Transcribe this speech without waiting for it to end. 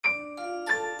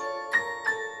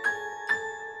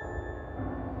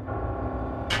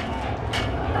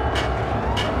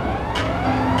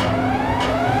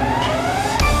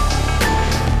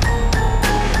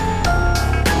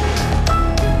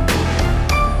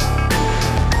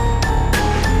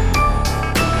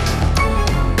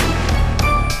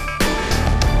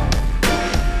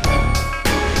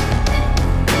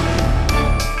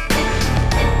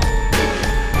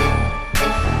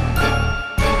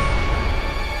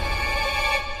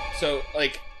So,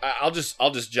 like, I'll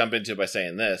just jump into it by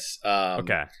saying this.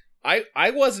 Okay. I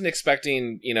wasn't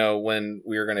expecting, when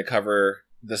we were going to cover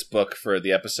this book for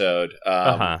the episode,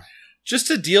 just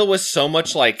to deal with so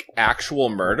much, like, actual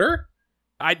murder.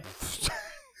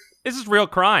 This is real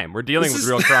crime. We're dealing with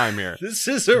real crime here. This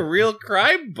is a real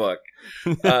crime book.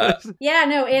 Yeah,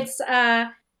 no, it's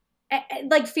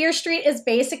like Fear Street is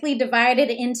basically divided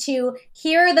into,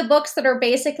 here are the books that are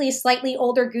basically slightly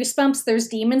older Goosebumps, there's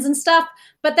demons and stuff,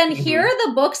 but then here are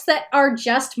the books that are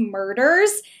just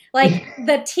murders. Like,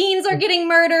 the teens are getting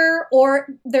murder, or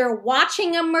they're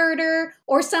watching a murder,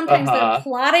 or sometimes they're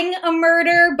plotting a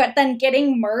murder, but then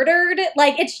getting murdered.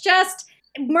 Like, it's just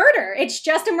murder. It's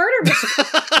just a murder mystery.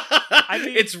 I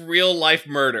mean, it's real life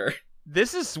murder.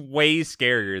 This is way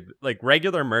scarier. Like,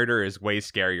 regular murder is way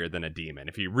scarier than a demon,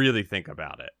 if you really think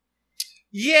about it.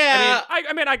 Yeah.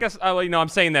 I guess, I'm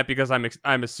saying that because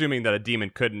I'm assuming that a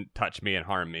demon couldn't touch me and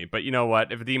harm me. But you know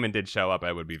what? If a demon did show up,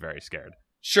 I would be very scared.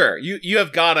 Sure, you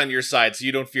have God on your side, so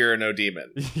you don't fear no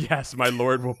demon. Yes, my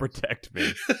Lord will protect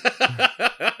me.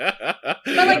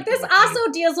 But like, this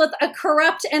also deals with a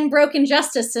corrupt and broken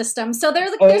justice system. So there's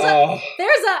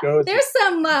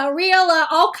some real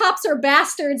all cops are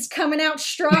bastards coming out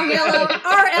strong, yellow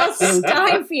R.L.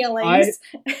 Stine feelings.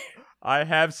 I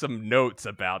have some notes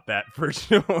about that for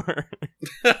sure.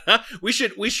 I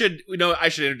should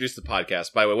introduce the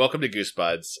podcast. By the way, welcome to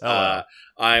Goosebuds.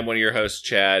 I'm one of your hosts,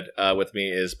 Chad. With me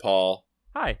is Paul.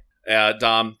 Hi.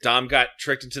 Dom got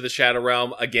tricked into the Shadow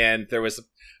Realm again. There was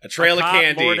a trail of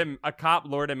candy. A cop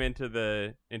lured him into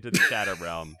the Shadow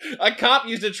Realm. A cop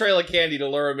used a trail of candy to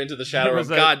lure him into the Shadow Realm.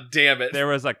 God damn it. There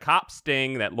was a cop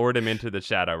sting that lured him into the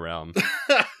Shadow Realm.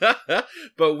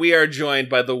 But we are joined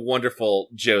by the wonderful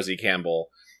Josie Campbell.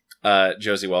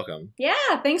 Josie, welcome.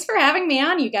 Yeah, thanks for having me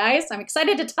on, you guys. I'm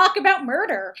excited to talk about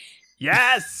murder.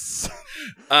 Yes!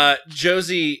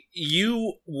 Josie,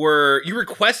 you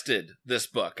requested this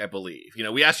book, I believe.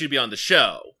 We asked you to be on the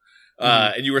show.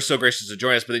 And you were so gracious to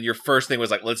join us, but then your first thing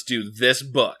was like, let's do this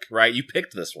book, right? You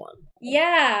picked this one.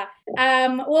 Yeah.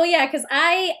 Well, yeah, because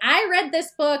I read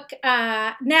this book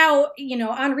now,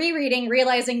 on rereading,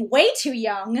 realizing way too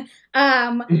young.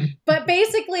 But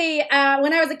basically,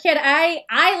 when I was a kid,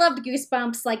 I loved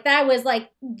Goosebumps. Like, that was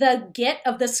like the get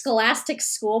of the Scholastic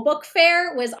School Book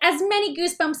Fair, was as many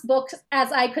Goosebumps books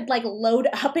as I could like load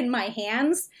up in my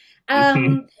hands.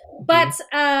 But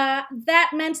that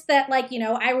meant that, like,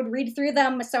 I would read through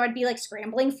them, so I'd be, like,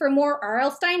 scrambling for more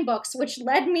R.L. Stine books, which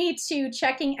led me to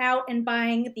checking out and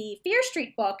buying the Fear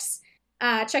Street books,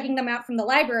 checking them out from the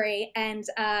library, and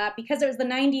because it was the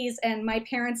 90s and my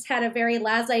parents had a very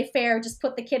laissez-faire, just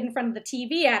put the kid in front of the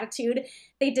TV attitude,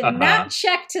 they did not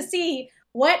check to see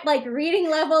what, like, reading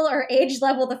level or age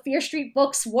level the Fear Street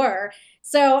books were.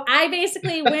 So I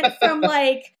basically went from,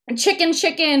 like, chicken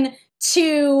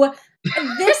to,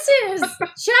 this is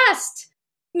just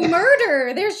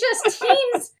murder. There's just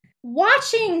teens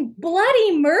watching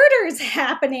bloody murders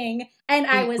happening. And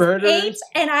I was 8,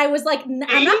 and I was like,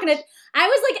 I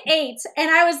was like 8, and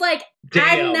I was like,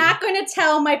 damn. I'm not going to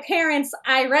tell my parents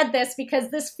I read this because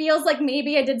this feels like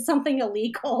maybe I did something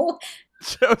illegal.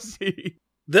 Josie.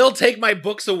 They'll take my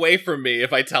books away from me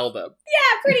if I tell them.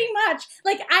 Yeah, pretty much.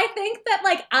 Like, I think that,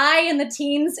 like, I and the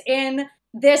teens in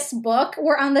this book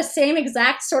were on the same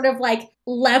exact sort of, like,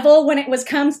 level when it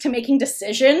comes to making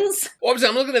decisions. Well,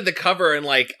 I'm looking at the cover, and,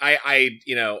 like, I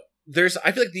feel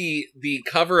like the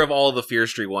cover of all of the Fear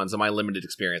Street ones, in my limited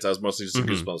experience, I was mostly just a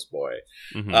Goosebumps boy,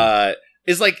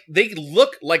 is, like, they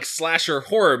look like slasher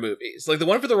horror movies. Like, the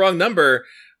one for the wrong number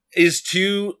is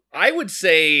two, I would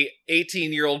say,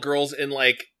 18-year-old girls in,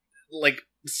 like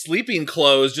sleeping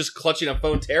clothes, just clutching a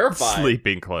phone, terrified.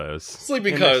 Sleeping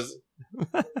clothes.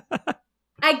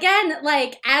 Again,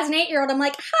 like, as an 8-year-old, I'm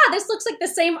like, this looks like the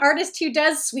same artist who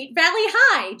does Sweet Valley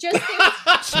High.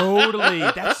 Just totally.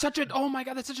 That's such a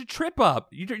trip up.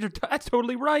 That's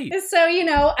totally right. So,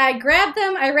 I grabbed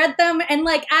them, I read them, and,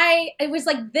 like, it was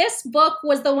like, this book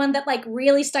was the one that, like,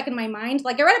 really stuck in my mind.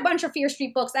 Like, I read a bunch of Fear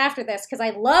Street books after this because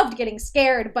I loved getting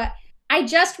scared, but I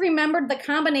just remembered the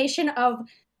combination of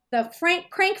the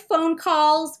crank phone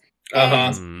calls,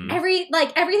 and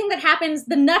everything that happens,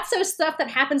 the nutso stuff that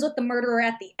happens with the murderer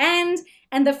at the end,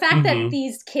 and the fact that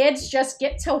these kids just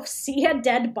get to see a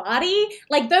dead body,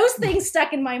 like, those things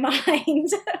stuck in my mind.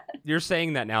 You're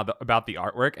saying that now about the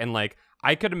artwork, and, like,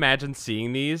 I could imagine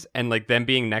seeing these and, like, them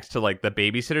being next to, like, the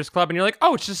Babysitters Club, and you're like,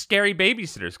 oh, it's just Scary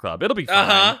Babysitters Club. It'll be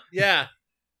fine. Yeah.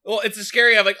 Well, it's a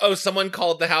scary of, like, oh, someone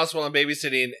called the house while I'm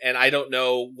babysitting, and I don't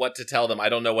know what to tell them. I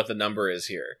don't know what the number is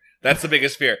here. That's the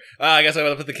biggest fear. I guess I'm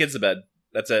going to put the kids to bed.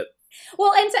 That's it.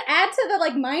 Well, and to add to the,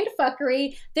 like, mind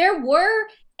fuckery, there were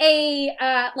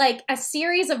a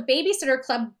series of Babysitter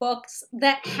Club books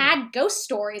that had ghost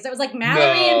stories. It was like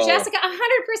Mallory and Jessica,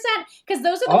 100%, because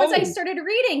those are the ones I started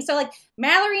reading. So like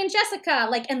Mallory and Jessica,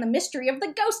 like, and the mystery of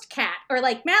the ghost cat, or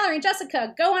like Mallory and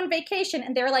Jessica go on vacation,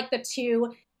 and they're like the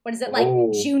two,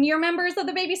 junior members of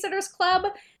the Babysitters Club.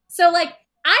 So like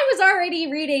I was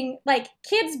already reading like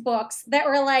kids books that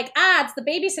were like, it's the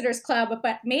Babysitters Club,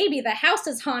 but maybe the house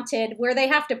is haunted where they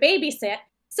have to babysit.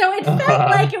 So it felt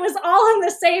like it was all in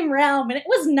the same realm, and it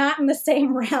was not in the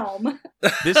same realm.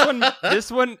 This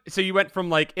one, so you went from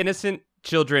like innocent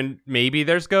children, maybe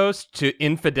there's ghosts, to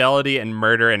infidelity and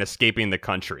murder and escaping the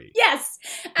country. Yes,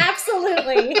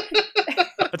 absolutely.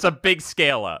 It's a big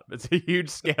scale up. It's a huge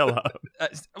scale up.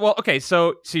 Well, okay,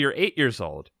 so you're 8 years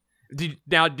old.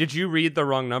 Did you read the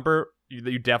wrong number?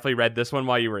 You definitely read this one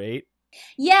while you were 8?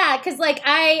 Yeah, because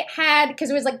because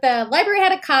it was like the library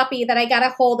had a copy that I got a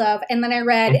hold of, and then I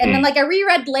read, and then like I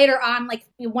reread later on, like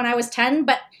when I was 10,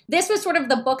 but this was sort of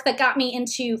the book that got me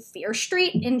into Fear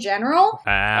Street in general.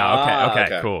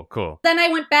 Okay, cool. Then I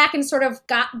went back and sort of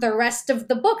got the rest of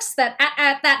the books that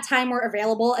at that time were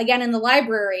available, again in the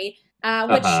library,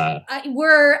 which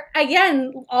were,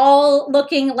 again, all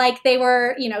looking like they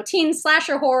were, teen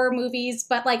slasher horror movies,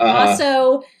 but like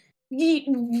also...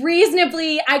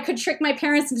 reasonably, I could trick my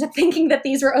parents into thinking that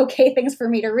these were okay things for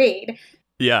me to read.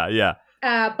 Yeah.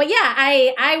 But yeah,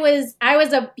 I was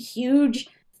a huge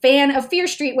fan of Fear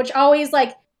Street, which always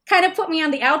like kind of put me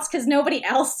on the outs because nobody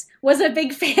else was a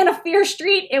big fan of Fear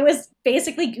Street. It was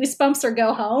basically Goosebumps or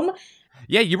Go Home.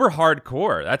 Yeah, you were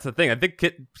hardcore. That's the thing. I think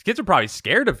kids are probably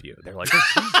scared of you. They're like,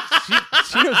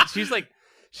 oh,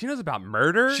 she knows about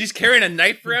murder. She's carrying a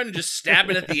knife around and just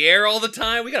stabbing at the air all the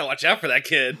time. We gotta watch out for that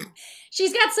kid.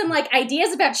 She's got some like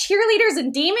ideas about cheerleaders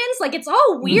and demons. Like it's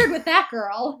all weird with that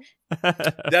girl.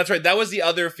 That's right. That was the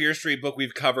other Fear Street book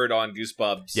we've covered on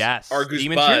Goosebumps. Yes, or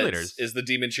Demon Goosebuds Cheerleaders is the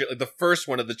demon cheerleader, the first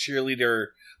one of the cheerleader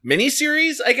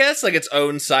miniseries, I guess, like its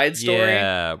own side story.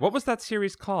 Yeah. What was that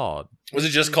series called? Was it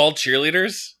just called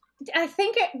Cheerleaders? I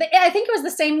think it was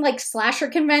the same like slasher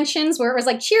conventions where it was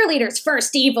like cheerleaders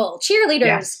first evil,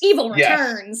 cheerleaders evil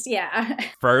returns. Yeah.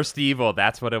 First evil,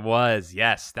 that's what it was.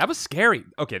 Yes. That was scary.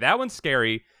 Okay, that one's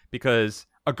scary because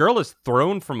a girl is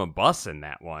thrown from a bus in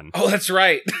that one. Oh, that's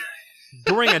right.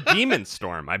 During a demon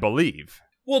storm, I believe.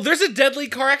 Well, there's a deadly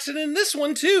car accident in this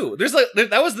one too. There's like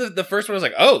that was the first one. I was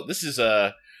like, oh, this is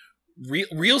a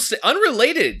real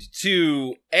unrelated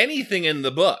to anything in the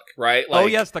book, right? Like, oh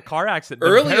yes, the car accident.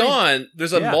 Early on,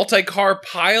 there's a multi-car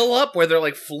pile up where they're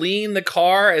like fleeing the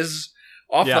car as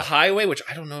off the highway, which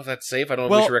I don't know if that's safe. I don't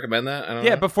know if we should recommend that. I don't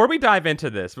know. Before we dive into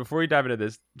this,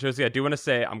 Josie, I do want to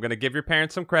say I'm going to give your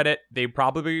parents some credit. They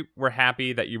probably were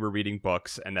happy that you were reading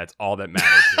books, and that's all that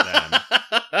mattered to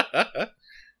them.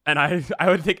 And I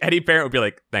would think any parent would be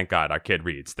like, thank God our kid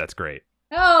reads. That's great.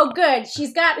 Oh, good.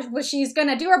 She's going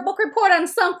to do her book report on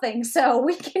something, so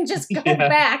we can just go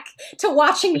back to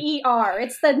watching ER.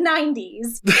 It's the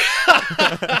 90s.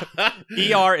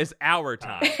 ER is our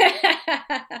time.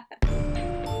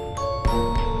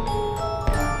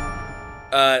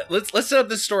 Let's set up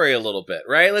this story a little bit,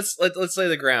 right? Let's lay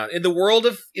the ground. In the world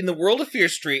of Fear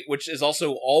Street, which is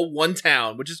also all one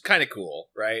town, which is kind of cool,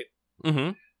 right?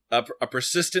 Mm-hmm. A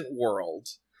persistent world.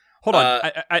 Hold on,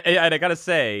 I gotta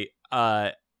say,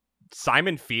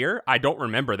 Simon Fear, I don't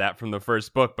remember that from the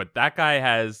first book, but that guy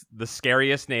has the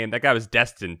scariest name. That guy was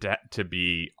destined to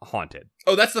be haunted.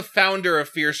 Oh, that's the founder of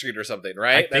Fear Street or something,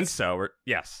 right? I think so.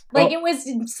 Yes. Like it was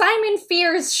Simon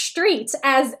Fear's street,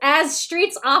 as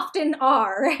streets often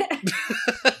are.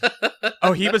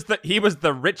 Oh, he was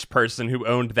the rich person who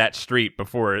owned that street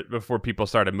before people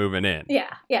started moving in.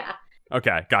 Yeah.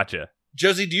 Okay, gotcha.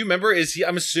 Josie, do you remember?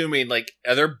 I'm assuming, like,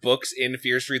 are there books in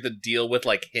Fear Street that deal with,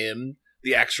 like, him,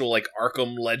 the actual, like,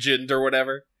 Arkham legend or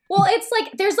whatever? Well, it's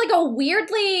like, there's like a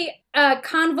weirdly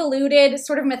convoluted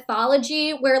sort of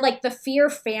mythology where, like, the Fear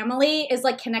family is,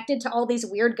 like, connected to all these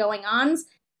weird going-ons.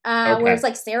 Whereas,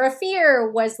 like, Sarah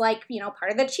Fear was, like,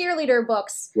 part of the cheerleader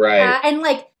books. Right. And,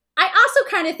 like, I also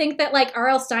kind of think that, like,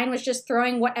 R.L. Stine was just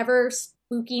throwing whatever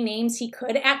spooky names he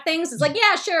could at things. It's like,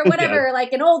 yeah, sure, whatever. Yeah.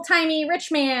 Like an old-timey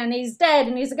rich man, he's dead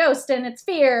and he's a ghost and it's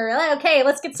Fear. Okay,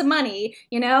 let's get some money,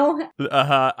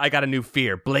 I got a new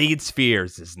Fear. Blade Sphere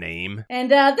is his name.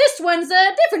 And this one's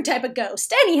a different type of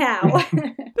ghost. Anyhow.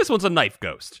 This one's a knife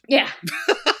ghost. Yeah.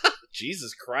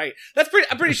 Jesus Christ.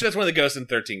 I'm pretty sure that's one of the ghosts in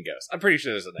 13 Ghosts. I'm pretty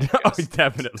sure there's a knife ghost. Oh,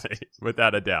 definitely.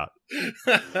 Without a doubt.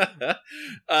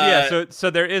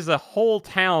 So there is a whole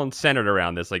town centered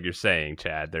around this, like you're saying,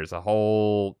 Chad. There's a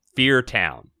whole Fear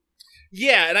town.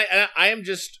 Yeah, and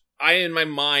I in my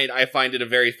mind, I find it a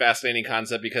very fascinating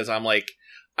concept because I'm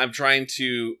trying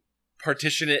to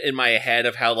partition it in my head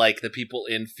of how like the people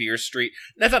in Fear Street.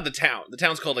 That's not the town. The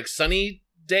town's called like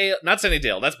Sunnydale, not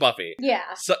Sunnydale. That's Buffy.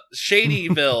 Yeah.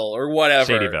 Shadyville or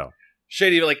whatever.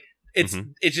 Shadyville. Like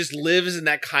it just lives in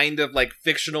that kind of like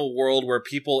fictional world where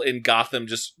people in Gotham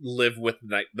just live with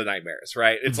the nightmares,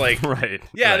 right? It's like right.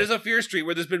 There's a Fear Street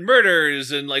where there's been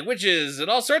murders and like witches and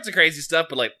all sorts of crazy stuff,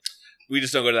 but like we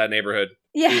just don't go to that neighborhood.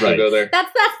 Yeah, we don't go there.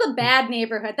 That's the bad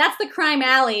neighborhood. That's the crime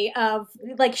alley of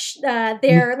like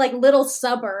their like little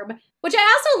suburb. Which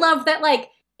I also love that like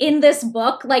in this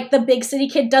book, like the big city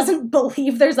kid doesn't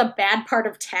believe there's a bad part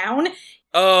of town.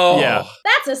 Oh, yeah,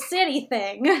 that's a city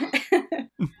thing.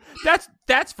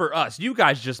 that's for us. You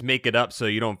guys just make it up so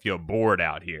you don't feel bored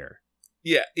out here.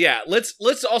 Yeah. Let's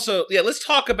also let's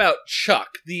talk about Chuck,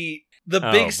 the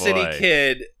big city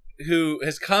kid who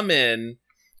has come in.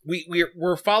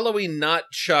 We're following not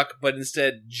Chuck, but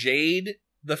instead Jade,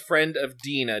 the friend of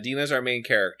Dina. Dina's our main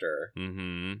character.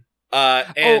 Mm-hmm.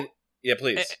 Yeah,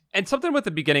 please. And something with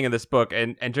the beginning of this book,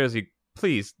 and Josie,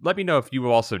 please let me know if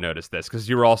you also noticed this, because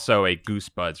you're also a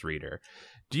Goosebuds reader.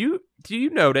 Do you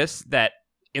notice that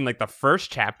in like the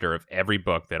first chapter of every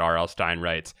book that R.L. Stine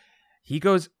writes, he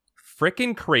goes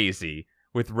frickin' crazy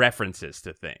with references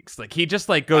to things. Like he just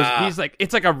like goes, he's like,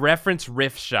 it's like a reference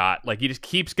riff shot. Like he just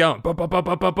keeps going, boom, boom, boom,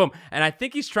 boom, boom, boom. And I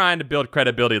think he's trying to build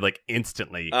credibility like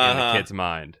instantly in the kid's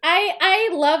mind. I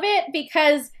love it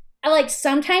because like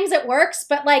sometimes it works,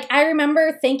 but like I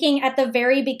remember thinking at the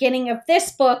very beginning of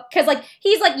this book, because like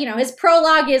he's like, you know, his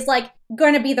prologue is like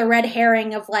going to be the red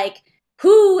herring of like,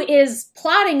 who is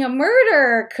plotting a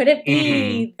murder? Could it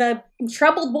be the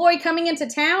troubled boy coming into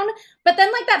town? But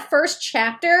then like that first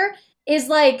chapter is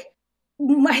like,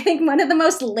 I think one of the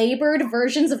most labored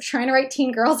versions of trying to write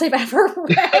teen girls I've ever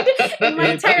read in my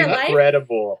entire life.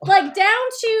 Incredible. Like down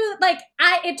to like,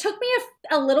 it took me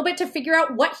a little bit to figure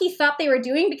out what he thought they were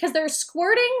doing because they're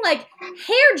squirting like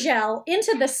hair gel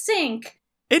into the sink.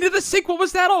 Into the sink? What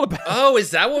was that all about? Oh, is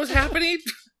that what was happening?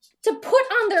 To put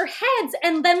on their heads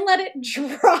and then let it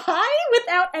dry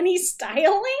without any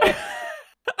styling.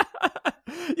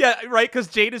 Yeah, right, because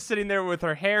Jade is sitting there with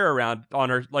her hair around on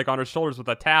her shoulders with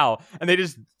a towel, and they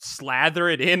just slather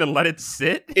it in and let it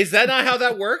sit. Is that not how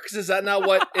that works? Is that not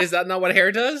what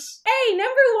hair does? Hey,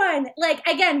 number one, like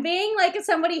again, being like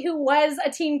somebody who was a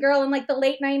teen girl in like the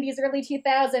late 90s, early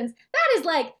 2000s, that is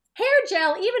like hair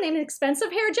gel, even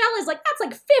inexpensive hair gel, is like that's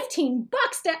like $15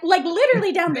 like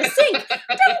literally down the sink.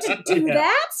 Don't do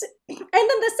that. And then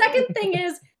the second thing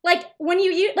is like when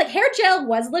you use like hair gel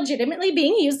was legitimately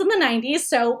being used in the 90s,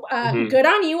 so good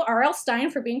on you, R.L. Stine,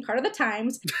 for being part of the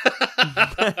times.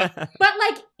 But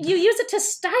like you use it to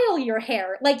style your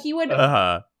hair, like you would.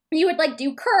 You would like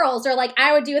do curls, or like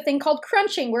I would do a thing called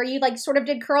crunching where you like sort of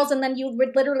did curls and then you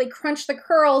would literally crunch the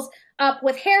curls up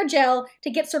with hair gel to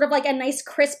get sort of like a nice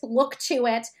crisp look to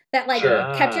it that like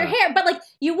kept your hair. But like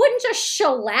you wouldn't just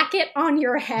shellac it on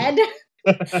your head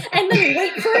and then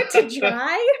wait for it to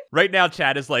dry. Right now,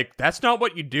 Chad is like, that's not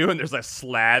what you do, and there's a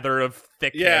slather of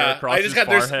thick hair across his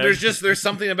forehead. There's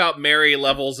something about Mary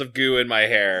levels of goo in my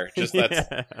hair. Just that's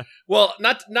well,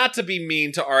 not to be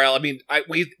mean to RL. I mean,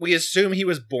 we assume he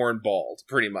was born bald,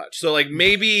 pretty much. So like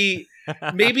maybe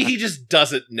he just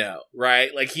doesn't know,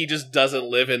 right? Like he just doesn't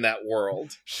live in that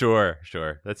world. Sure,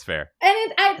 that's fair.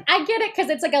 And I get it because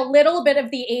it's like a little bit of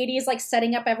the 80s, like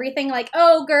setting up everything like,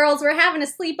 oh, girls, we're having a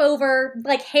sleepover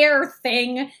like hair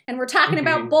thing, and we're talking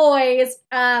about boys.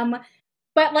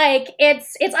 But like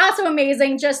it's also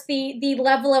amazing just the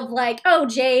level of like, oh,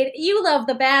 Jade, you love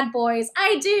the bad boys.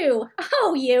 I do.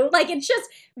 Oh, you. Like it's just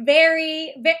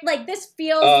very like this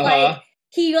feels like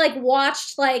he like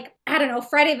watched like, I don't know,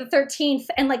 Friday the 13th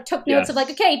and like took notes of like,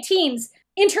 okay, teens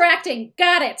interacting.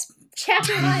 Got it.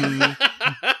 Chapter 1.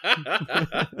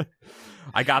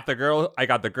 I got the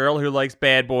girl who likes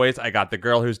bad boys. I got the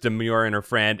girl who's demure and her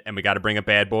friend, and we got to bring a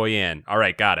bad boy in. All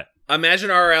right, got it. Imagine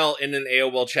RL in an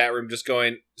AOL chat room just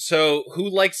going, so who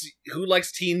likes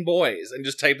teen boys? And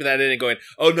just typing that in and going,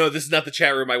 oh no, this is not the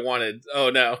chat room I wanted. Oh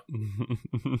no.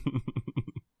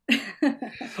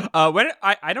 When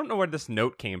I don't know where this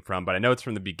note came from, but I know it's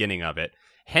from the beginning of it.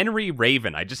 Henry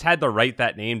Raven. I just had to write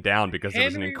that name down because it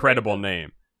was an incredible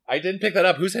name. I didn't pick that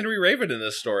up. Who's Henry Raven in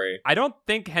this story? I don't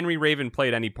think Henry Raven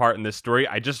played any part in this story.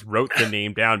 I just wrote the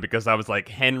name down because I was like,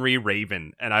 Henry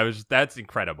Raven. And that's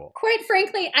incredible. Quite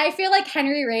frankly, I feel like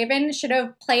Henry Raven should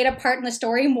have played a part in the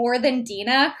story more than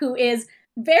Dina, who is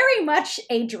very much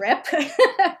a drip.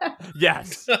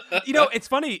 Yes. You know, it's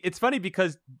funny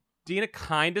because Dina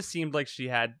kind of seemed like she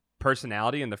had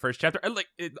personality in the first chapter, like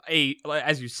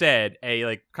as you said, a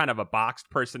like kind of a boxed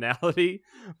personality,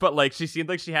 but like she seemed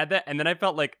like she had that, and then I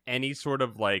felt like any sort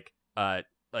of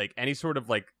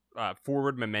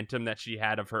forward momentum that she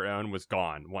had of her own was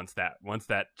gone once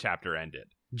that chapter ended.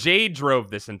 Jade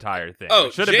drove this entire thing. Oh,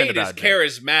 Jade is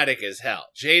charismatic as hell.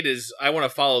 I want to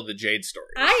follow the Jade story.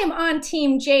 I am on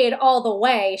Team Jade all the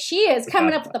way. She is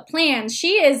coming up with the plans.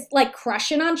 She is, like,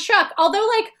 crushing on Chuck. Although,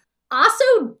 like, also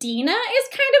Dina is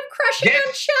kind of crushing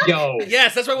on Chuck. Yo.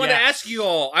 Yes, that's what I wanted to ask you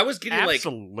all. I was getting,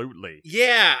 absolutely.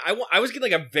 Yeah, I was getting,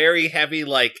 like, a very heavy,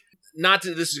 like, not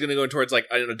that this is going to go towards, like,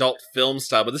 an adult film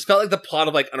style, but this felt like the plot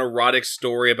of, like, an erotic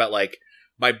story about, like,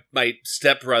 my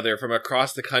stepbrother from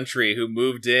across the country who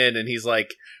moved in, and he's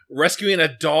like rescuing a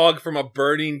dog from a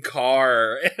burning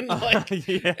car, and like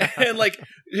and like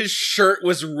his shirt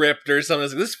was ripped or something.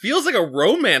 Like, this feels like a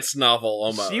romance novel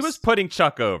almost. She was putting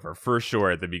Chuck over for sure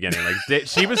at the beginning. Like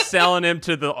she was selling him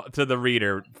to the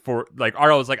reader for like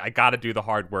Arlo was like, I got to do the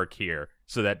hard work here.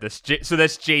 So that this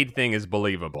Jade thing is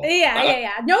believable.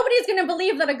 Yeah. Nobody's gonna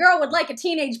believe that a girl would like a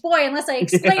teenage boy unless I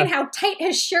explain how tight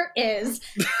his shirt is.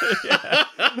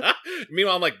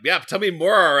 Meanwhile, I'm like, yeah, tell me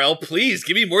more, RL, please.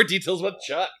 Give me more details about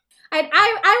Chuck.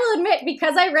 I will admit,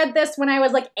 because I read this when I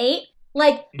was like 8,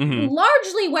 like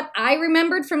largely what I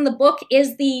remembered from the book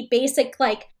is the basic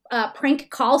like prank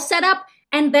call setup,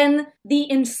 and then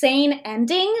the insane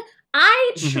ending.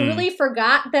 I truly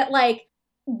forgot that like.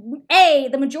 A,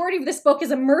 the majority of this book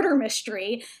is a murder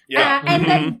mystery, and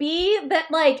then B, that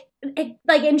like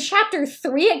in chapter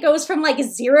 3 it goes from like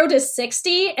 0 to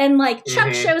 60, and like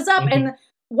Chuck shows up, and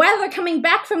while they're coming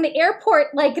back from the airport,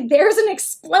 like there's an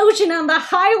explosion on the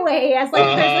highway as like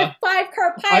there's a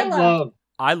 5-car pileup.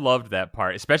 I loved that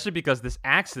part, especially because this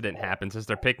accident happens as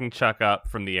they're picking Chuck up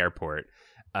from the airport,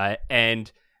 and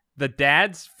the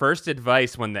dad's first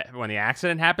advice when the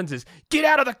accident happens is get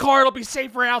out of the car, it'll be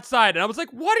safer outside. And I was like,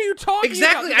 what are you talking about?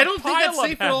 Exactly. I don't think that's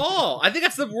safe at all. I think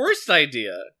that's the worst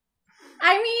idea.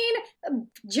 I mean,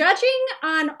 judging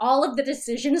on all of the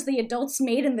decisions the adults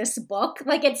made in this book,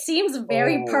 like it seems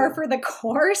very par for the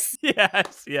course.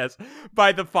 Yes.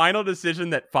 By the final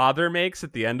decision that father makes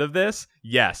at the end of this,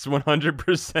 yes,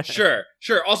 100%.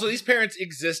 Sure. Also, these parents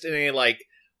exist in a like,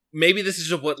 maybe this is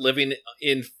just what living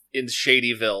in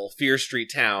Shadyville, Fear Street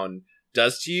Town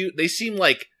does to you. They seem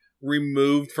like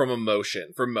removed from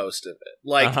emotion for most of it.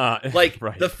 Like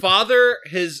right. The father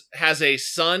has a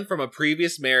son from a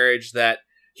previous marriage that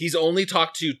he's only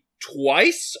talked to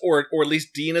twice, or at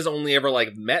least Dina's only ever like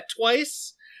met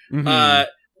twice,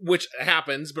 which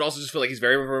happens, but also just feel like he's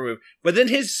very removed. But then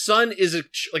his son is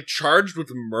like charged with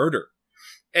murder,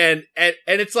 and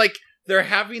it's like. They're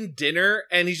having dinner,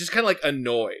 and he's just kind of like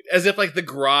annoyed, as if like the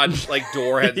garage like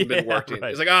door hasn't been working. Right.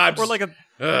 It's like,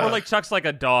 or like Chuck's like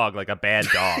a dog, like a bad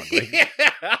dog,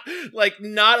 like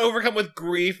not overcome with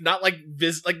grief, not like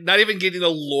not even getting a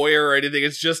lawyer or anything.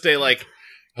 It's just a like,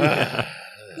 yeah,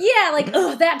 like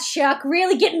that Chuck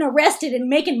really getting arrested and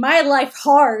making my life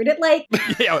hard. Like,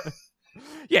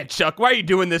 yeah, Chuck, why are you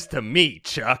doing this to me,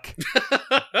 Chuck?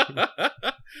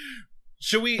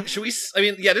 Should we, I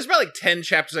mean, yeah, there's about like 10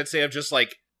 chapters, I'd say, of just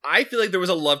like, I feel like there was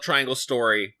a love triangle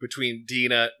story between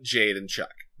Dina, Jade, and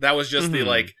Chuck. That was just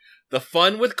the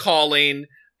fun with calling,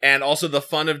 and also the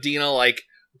fun of Dina, like,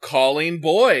 calling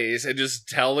boys and just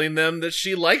telling them that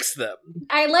she likes them.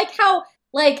 I like how,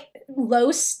 like,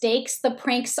 low stakes the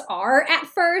pranks are at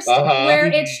first, where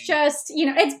it's just,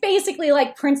 it's basically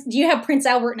like do you have Prince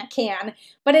Albert in a can?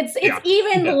 But it's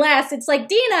even less. It's like,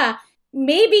 Dina,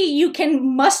 maybe you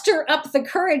can muster up the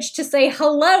courage to say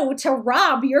hello to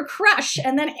Rob, your crush,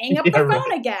 and then hang up the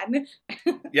phone again.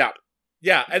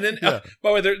 Yeah, and then, by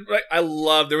the way,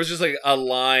 there was just like a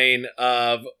line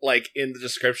of, like, in the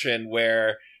description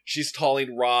where she's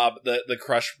calling Rob the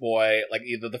crush boy, like,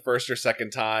 either the first or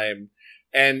second time,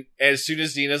 and as soon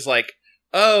as Dina's like,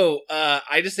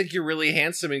 I just think you're really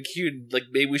handsome and cute, like,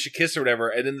 maybe we should kiss or whatever,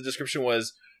 and then the description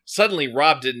was, suddenly,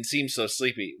 Rob didn't seem so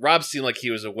sleepy. Rob seemed like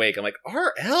he was awake. I'm like,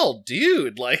 RL,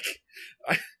 dude, like,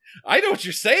 I know what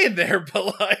you're saying there,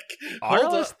 but like,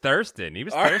 RL was thirsting. He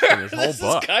was thirsting his whole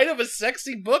book. This is kind of a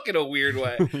sexy book in a weird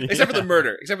way, except for the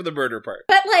murder part.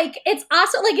 But like, it's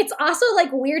also like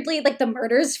weirdly like the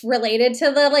murder's related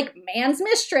to the like man's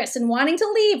mistress and wanting to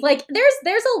leave. Like,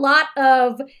 there's a lot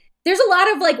of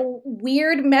like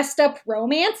weird, messed up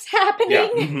romance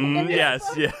happening. Yes,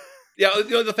 yeah. Yeah,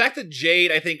 the fact that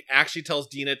Jade, I think, actually tells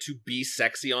Dina to be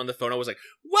sexy on the phone, I was like,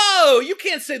 whoa, you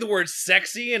can't say the word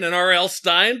sexy in an R.L.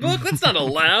 Stein book. That's not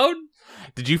allowed.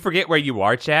 Did you forget where you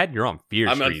are, Chad? You're on Fear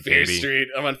Street, I'm on Fear Street.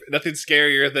 I'm on nothing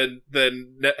scarier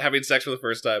than having sex for the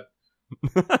first time.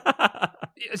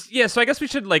 Yeah, so I guess we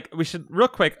should real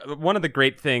quick. One of the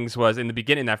great things was in the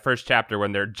beginning, that first chapter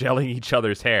when they're gelling each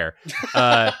other's hair.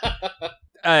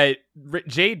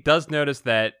 Jade does notice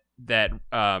that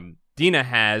Dina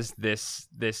has this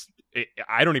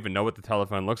I don't even know what the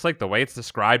telephone looks like. The way it's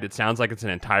described, it sounds like it's an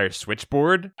entire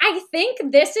switchboard. I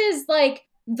think this is like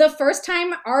the first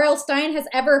time R.L. Stine has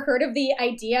ever heard of the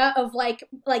idea of like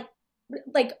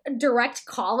direct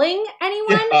calling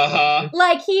anyone.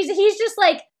 Like he's just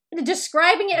like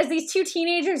describing it as these two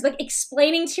teenagers like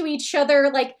explaining to each other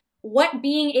like what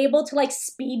being able to like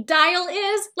speed dial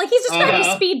is. Like he's describing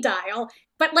speed dial,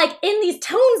 but like in these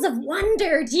tones of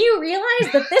wonder. Do you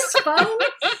realize that this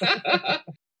phone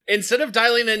instead of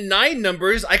dialing in 9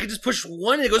 numbers, I could just push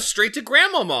 1 and it goes straight to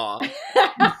grandmama.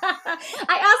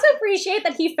 I also appreciate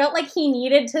that he felt like he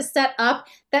needed to set up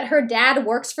that her dad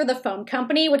works for the phone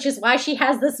company, which is why she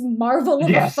has this marvel of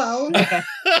a phone.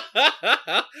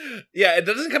 Yeah, it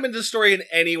doesn't come into the story in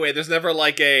any way. There's never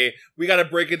like we gotta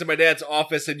break into my dad's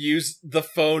office and use the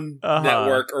phone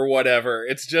network or whatever.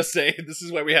 It's just this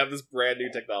is why we have this brand new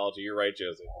technology. You're right,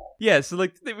 Josie. Yeah, so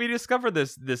like we discover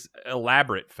this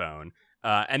elaborate phone.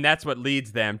 And that's what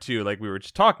leads them to, like we were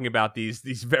just talking about, these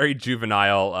very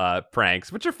juvenile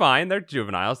pranks, which are fine. They're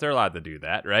juveniles. They're allowed to do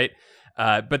that, right?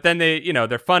 But then they,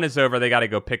 their fun is over. They got to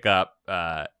go pick up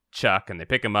Chuck, and they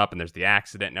pick him up, and there's the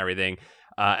accident and everything.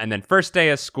 And then first day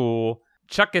of school,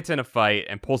 Chuck gets in a fight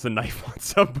and pulls a knife on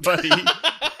somebody.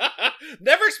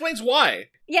 Never explains why.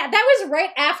 Yeah, that was right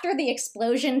after the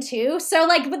explosion, too. So,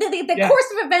 like, the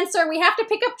course of events are we have to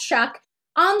pick up Chuck.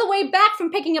 On the way back from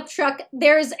picking up Chuck,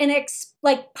 there's an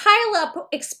pile-up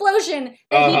explosion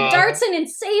that he darts in and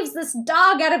saves this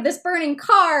dog out of this burning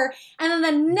car. And then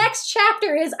the next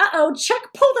chapter is,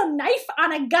 Chuck pulled a knife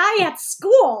on a guy at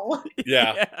school.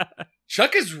 Yeah.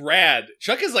 Chuck is rad.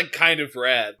 Chuck is, like, kind of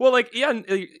rad. Well, like, yeah,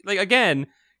 like, again,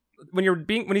 when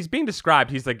he's being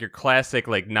described, he's like your classic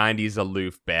like 90s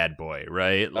aloof bad boy,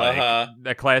 right? Like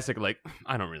that classic like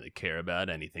I don't really care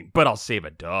about anything, but I'll save a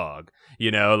dog,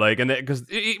 like, and because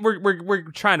we're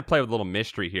trying to play with a little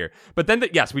mystery here. But then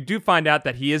yes, we do find out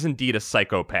that he is indeed a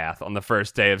psychopath on the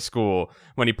first day of school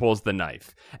when he pulls the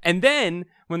knife. And then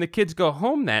when the kids go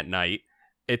home that night,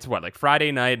 it's like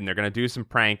Friday night, and they're gonna do some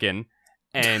pranking,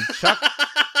 and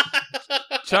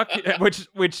Chuck,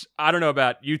 which I don't know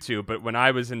about you two, but when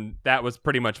I was that was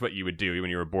pretty much what you would do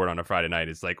when you were bored on a Friday night.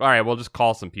 It's like, all right, we'll just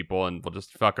call some people and we'll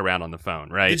just fuck around on the phone,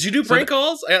 right? Did you do prank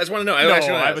calls? I just want to know.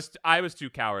 I was too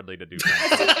cowardly to do prank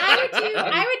calls.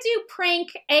 I would do prank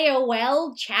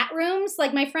AOL chat rooms.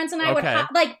 Like my friends and I would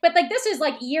but like this is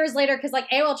like years later because like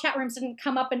AOL chat rooms didn't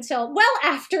come up until well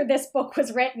after this book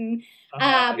was written.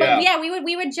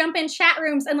 We would jump in chat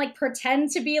rooms and like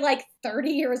pretend to be like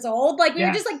 30 years old. Like we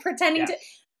were just like pretending to,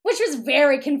 which was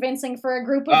very convincing for a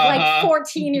group of like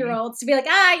 14-year-olds to be like,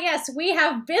 yes, we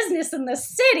have business in the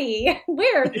city.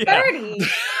 We're 30.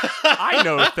 I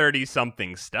know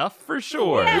 30-something stuff for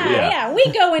sure. Yeah.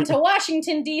 We go into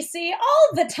Washington, D.C.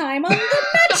 all the time on the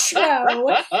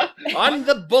metro. On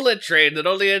the bullet train that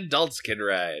only adults can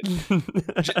ride.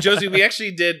 Josie, we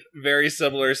actually did very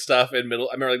similar stuff in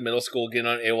I remember like middle school getting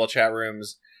on AOL chat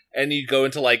rooms, and you go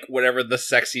into like whatever the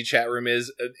sexy chat room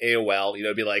is at AOL,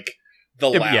 it'd be like the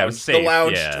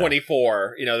lounge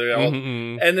 24,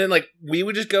 and then like we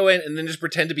would just go in and then just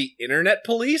pretend to be internet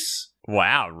police.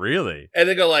 Wow, really? And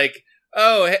then go like,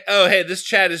 hey, this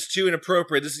chat is too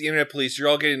inappropriate. This is the internet police. You're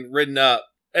all getting ridden up.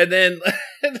 And then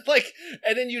and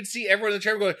then you'd see everyone in the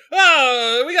chat room going,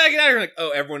 oh, we gotta get out of here. Like,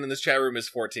 everyone in this chat room is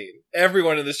 14.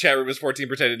 Everyone in this chat room is 14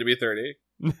 pretending to be 30.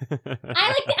 I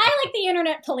like the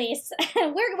internet police.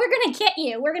 We're gonna get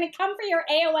you. We're gonna come for your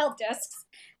AOL discs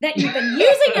that you've been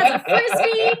using as a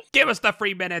frisbee. Give us the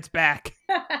free minutes back.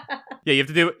 Yeah, you have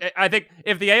to do. I think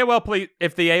if the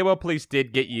AOL police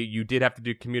did get you, you did have to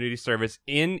do community service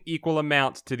in equal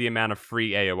amounts to the amount of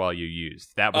free AOL you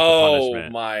used. That was the punishment.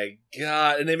 Oh my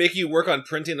god! And they make you work on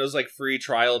printing those like free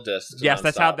trial discs. Yes,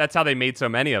 that's how they made so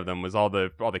many of them. Was all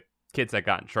the kids that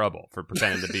got in trouble for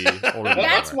pretending to be older.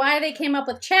 That's why they came up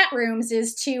with chat rooms,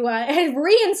 is to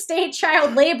reinstate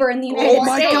child labor in the United States. Oh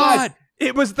my god!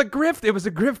 It was the grift. It was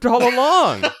a grift all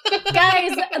along.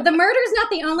 Guys, the murder's not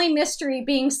the only mystery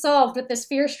being solved with this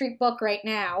Fear Street book right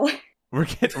now. We're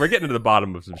getting to the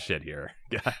bottom of some shit here,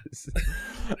 guys.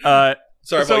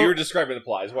 Sorry, Paul, you were describing the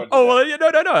plies.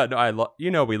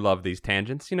 No. We love these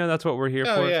tangents. That's what we're here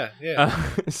for. Yeah.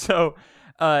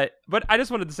 But I just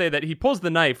wanted to say that he pulls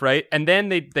the knife, right? And then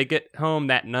they get home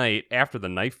that night after the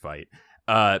knife fight.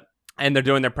 And they're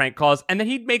doing their prank calls, and then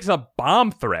he makes a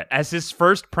bomb threat as his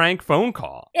first prank phone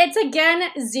call. It's again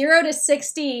 0 to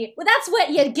 60. Well, that's what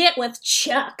you get with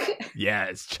Chuck.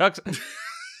 Yes, Chuck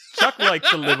likes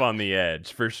to live on the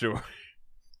edge for sure.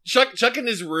 Chuck in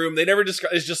his room, they never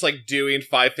describe, is just like doing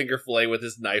 5-finger fillet with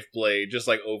his knife blade, just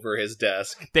like over his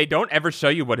desk. They don't ever show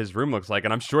you what his room looks like,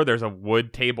 and I'm sure there's a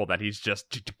wood table that he's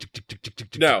just...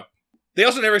 No. They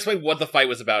also never explain what the fight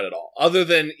was about at all, other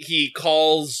than he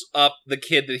calls up the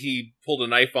kid that he pulled a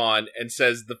knife on and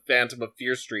says the Phantom of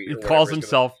Fear Street. He calls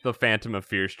himself the Phantom of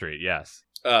Fear Street, yes.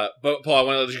 But Paul, I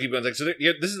want to let you keep going. So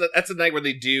that's the night where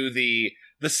they do the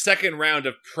second round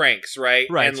of pranks, right?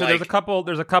 Right. And so there's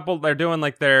a couple. They're doing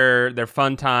like their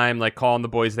fun time, like calling the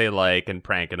boys they like and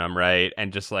pranking them, right?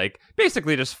 And just like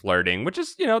basically just flirting, which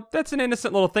is that's an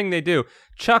innocent little thing they do.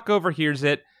 Chuck overhears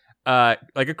it, like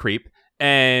a creep.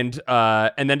 And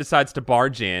then decides to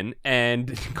barge in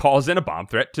and calls in a bomb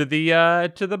threat to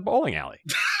the bowling alley.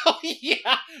 Oh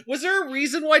yeah, was there a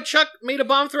reason why Chuck made a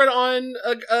bomb threat on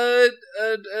a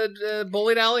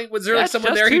bowling alley? Was there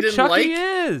someone there he didn't Chuck like? He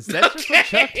is. That's just what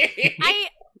Chuck.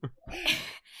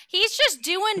 He's just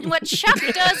doing what Chuck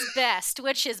does best,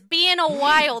 which is being a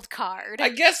wild card. I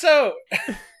guess so.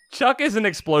 Chuck is an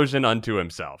explosion unto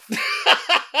himself.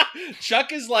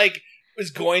 Chuck is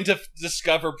going to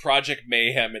discover Project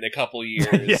Mayhem in a couple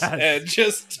years yes. and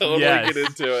just totally get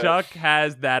into it. Chuck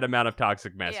has that amount of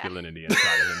toxic masculinity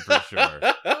inside of him for sure.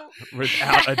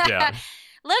 Without a doubt.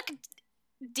 Look,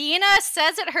 Dina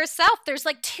says it herself. There's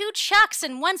like 2 Chucks,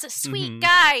 and one's a sweet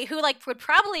guy who would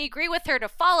probably agree with her to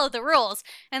follow the rules.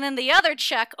 And then the other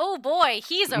Chuck, oh boy,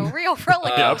 he's a real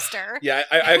roller coaster. Yeah,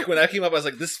 I when that came up, I was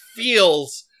like, this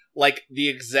feels like the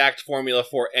exact formula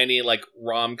for any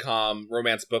rom-com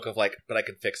romance book of but I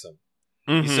can fix him.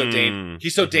 He's so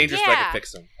dangerous, but I can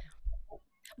fix him.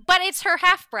 But it's her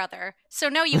half brother, so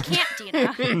no, you can't,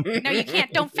 Dina. No, you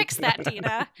can't. Don't fix that,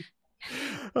 Dina.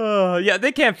 Yeah,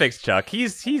 they can't fix Chuck.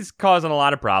 He's causing a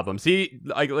lot of problems. He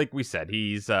like we said,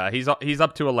 he's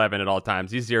up to 11 at all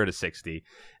times. He's 0 to 60.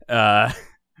 I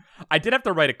did have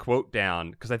to write a quote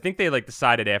down because I think they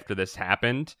decided after this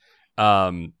happened.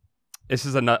 This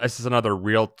is another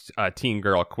real teen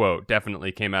girl quote.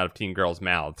 Definitely came out of teen girls'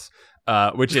 mouths,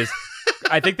 which is,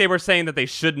 I think they were saying that they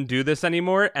shouldn't do this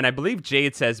anymore. And I believe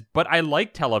Jade says, "But I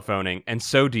like telephoning, and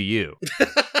so do you."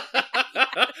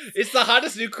 It's the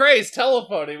hottest new craze,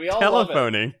 telephoning. We all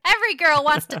telephoning. Love it. Every girl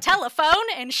wants to telephone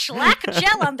and schlack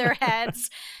gel on their heads.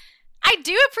 I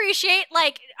do appreciate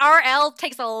RL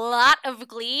takes a lot of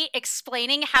glee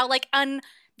explaining how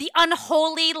the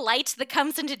unholy light that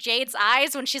comes into Jade's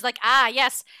eyes when she's like,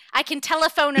 yes, I can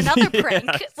telephone another prank.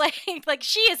 Yes. Like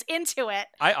she is into it.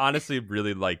 I honestly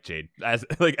really like Jade as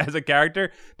a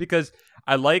character because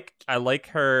I like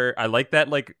her. I like that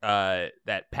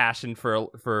that passion for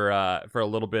a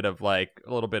little bit of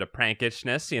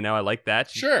prankishness. I like that.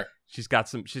 Sure. She's got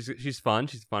some. She's fun.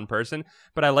 She's a fun person.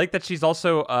 But I like that she's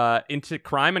also into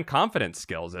crime and confidence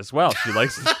skills as well. She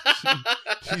likes.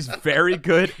 She's very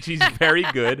good. She's very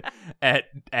good at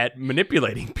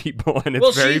manipulating people, and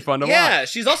it's very fun to watch. Yeah,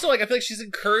 she's also I feel like she's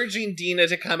encouraging Dina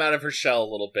to come out of her shell a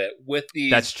little bit with these.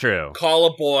 That's true. Call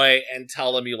a boy and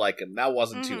tell him you like him. That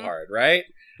wasn't too hard, right?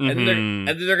 And then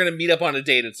they're gonna meet up on a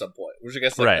date at some point. Which I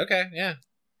guess okay, yeah.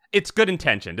 It's good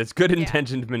intentioned. It's good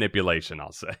intentioned manipulation,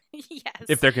 I'll say. Yes.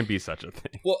 If there can be such a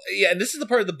thing. Well, yeah, and this is the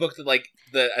part of the book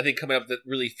that I think coming up that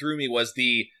really threw me was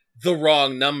the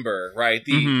wrong number, right?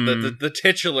 The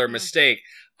titular mistake.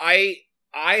 I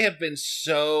have been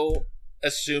so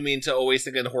assuming to always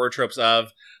think in horror tropes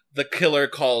of the killer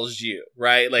calls you,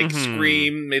 right?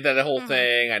 Scream made that a whole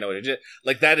thing. I know what it did.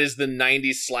 That is the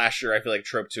 90s slasher, I feel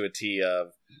trope to a T of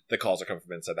the calls are coming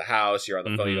from inside the house. You're on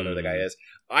the phone. You don't know who the guy is.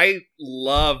 I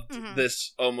loved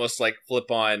this almost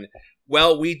flip on.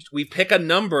 Well, we pick a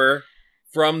number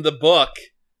from the book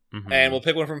and we'll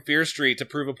pick one from Fear Street to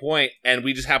prove a point. And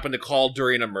we just happen to call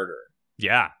during a murder.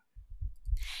 Yeah.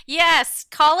 Yes.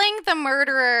 Calling the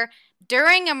murderer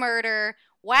during a murder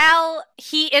while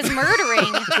he is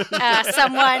murdering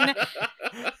someone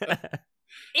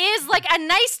is a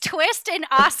nice twist, and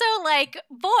also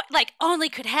only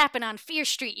could happen on Fear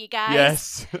Street, you guys.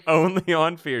 Yes, only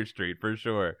on Fear Street for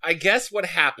sure. I guess what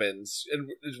happens, and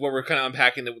is what we're kind of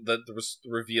unpacking the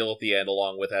reveal at the end,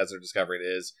 along with as they're discovering,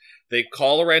 is they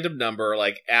call a random number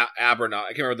Abernath. I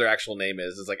can't remember what their actual name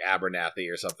is. It's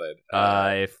Abernathy or something.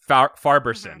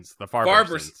 Farbersons. The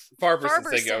Farbersons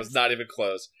thing. I was not even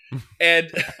close.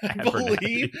 And I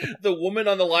believe the woman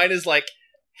on the line is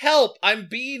help! I'm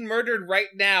being murdered right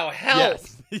now. Help!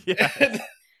 Yes.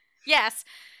 Yes.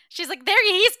 She's like, there,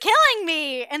 he's killing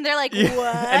me. And they're like,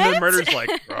 what? And the murderer's like,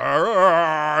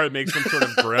 "Arr!" It makes some sort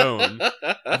of groan.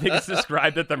 I think it's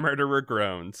described that the murderer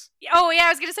groans. Oh, yeah, I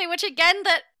was going to say, which again,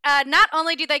 that not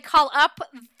only do they call up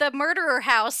the murderer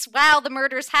house while the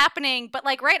murder's happening, but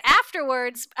like right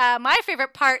afterwards, my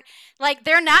favorite part, like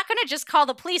they're not going to just call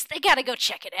the police. They got to go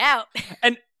check it out.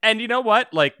 And you know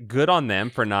what? Like, good on them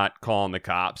for not calling the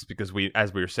cops, because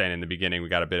as we were saying in the beginning, we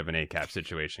got a bit of an ACAB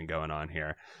situation going on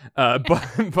here.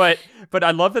 But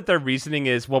I love that their reasoning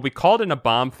is, well, we called in a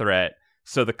bomb threat,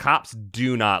 so the cops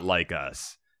do not like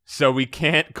us, so we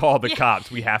can't call the cops.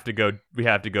 We have to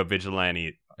go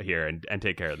vigilante here and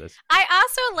take care of this. I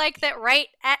also like that right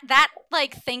at that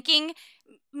like thinking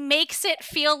makes it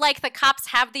feel like the cops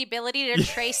have the ability to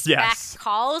trace back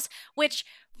calls, which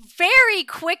very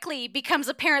quickly becomes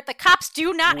apparent the cops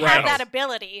do not have that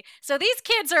ability. So these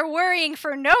kids are worrying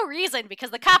for no reason,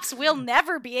 because the cops will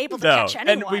never be able to catch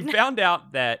anyone. And we found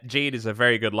out that Jade is a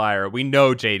very good liar. We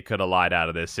know Jade could have lied out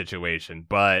of this situation,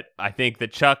 but I think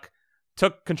that Chuck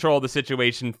took control of the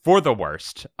situation for the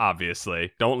worst,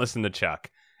 obviously. Don't listen to Chuck.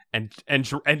 And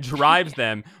drives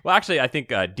them. Well, actually, I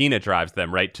think Dina drives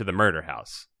them right to the murder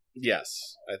house.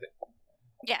 Yes, I think.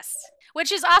 Yes.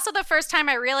 Which is also the first time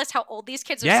I realized how old these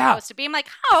kids are supposed to be. I'm like,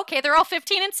 oh, okay, they're all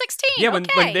 15 and 16. Yeah, when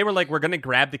they were like, we're going to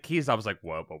grab the keys, I was like,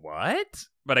 what?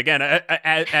 But again,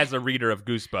 as a reader of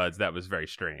Goosebuds, that was very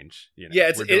strange. You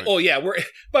know, yeah, we're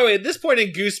by the way, at this point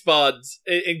in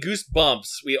Goosebumps,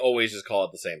 we always just call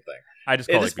it the same thing. I just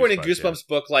call at this point in Goosebumps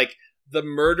book, like, the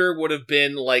murder would have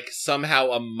been like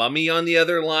somehow a mummy on the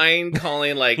other line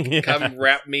calling like, come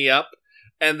wrap me up.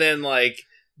 And then like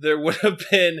there would have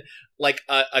been like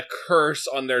a curse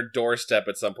on their doorstep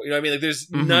at some point. You know what I mean? Like there's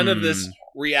none of this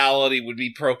reality would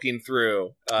be poking through.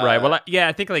 Right. Well,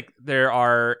 I think like there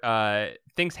are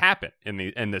things happen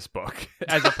in this book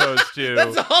as opposed to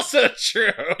that's also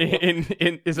true.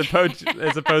 As opposed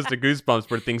to Goosebumps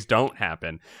where things don't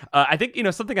happen. I think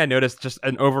something I noticed, just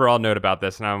an overall note about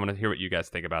this, and I want to hear what you guys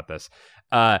think about this.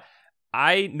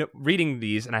 Reading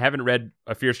these, and I haven't read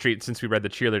A Fear Street since we read the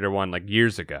cheerleader one like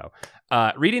years ago.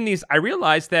 Reading these, I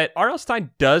realized that R.L.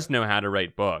 Stine does know how to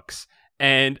write books,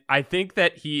 and I think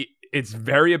that it's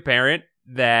very apparent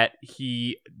that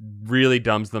he really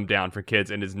dumbs them down for kids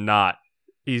and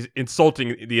he's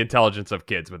insulting the intelligence of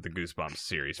kids with the Goosebumps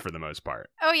series for the most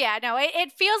part. Oh yeah, no,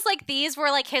 it feels like these were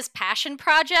like his passion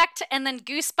project, and then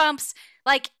Goosebumps,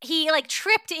 like he like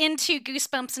tripped into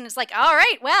Goosebumps and is like, all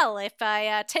right, well, if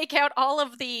I take out all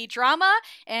of the drama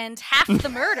and half the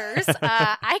murders,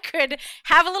 I could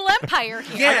have a little empire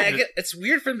here. Yeah, it's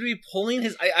weird for him to be pulling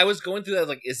his. I was going through that,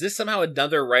 like, is this somehow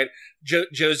another right?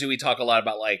 Josie, we talk a lot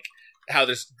about like how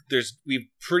we're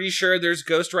pretty sure there's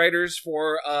ghostwriters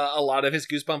for a lot of his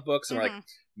Goosebump books, and we're like,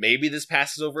 maybe this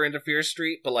passes over into Fear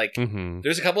Street, but like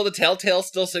there's a couple of the Telltale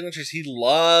still signatures. He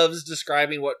loves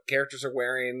describing what characters are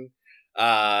wearing.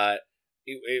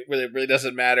 It really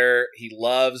doesn't matter. He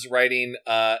loves writing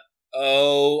I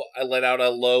let out a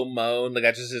low moan. Like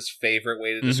that's just his favorite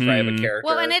way to describe a character.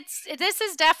 Well, and this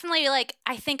is definitely like,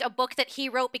 I think, a book that he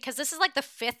wrote because this is like the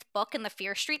 5th book in the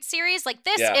Fear Street series. Like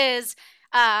this is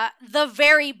the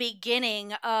very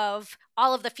beginning of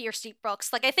all of the Fear Street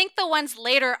books. Like I think the ones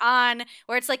later on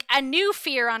where it's like a new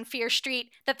fear on Fear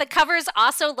Street, that the covers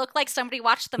also look like somebody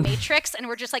watched The Matrix and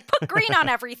we're just like, put green on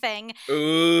everything.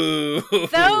 Ooh.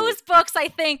 Those books, I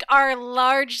think, are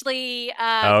largely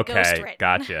ghost-written.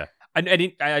 Gotcha.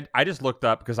 I just looked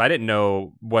up because I didn't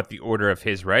know what the order of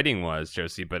his writing was,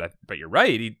 Josie. But you're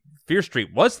right. Fear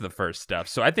Street was the first stuff,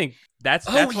 so I think that's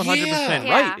 100%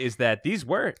 right. Is that these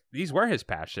were his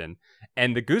passion,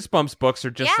 and the Goosebumps books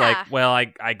are just like, well,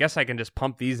 I guess I can just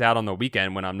pump these out on the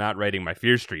weekend when I'm not writing my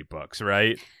Fear Street books,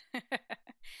 right?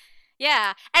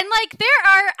 Yeah, and like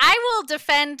I will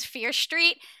defend Fear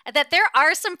Street, that there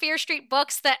are some Fear Street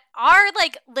books that are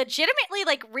like legitimately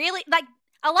like really like.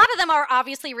 A lot of them are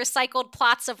obviously recycled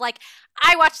plots of like,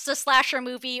 I watched a slasher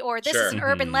movie or this is an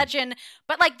urban legend.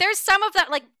 But like there's some of that,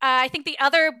 like I think the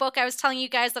other book I was telling you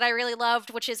guys that I really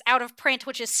loved, which is out of print,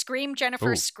 which is Scream,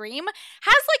 Jennifer Scream,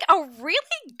 has like a really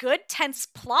good tense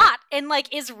plot and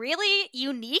like is really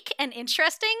unique and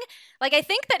interesting. Like I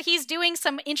think that he's doing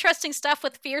some interesting stuff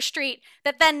with Fear Street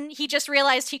that then he just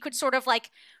realized he could sort of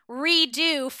like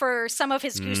redo for some of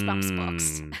his Goosebumps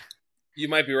books. You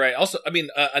might be right. Also, I mean,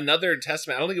 another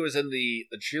testament, I don't think it was in the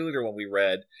cheerleader one we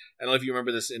read. I don't know if you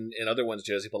remember this in other ones,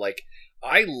 Josie, but like,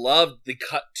 I loved the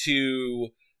cut to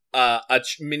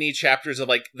mini chapters of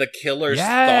like the killer's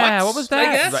Yeah, thoughts. what was I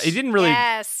that? guess? It didn't really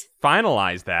Yes.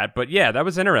 finalize that, but yeah, that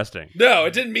was interesting. No,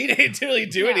 it didn't really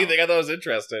do No. anything. I thought it was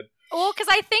interesting. Well, because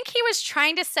I think he was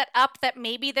trying to set up that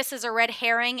maybe this is a red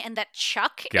herring and that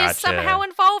Chuck Gotcha. is somehow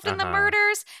involved in the Uh-huh.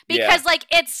 murders. Yeah. Because, like,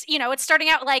 it's, it's starting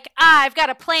out like, I've got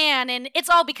a plan and it's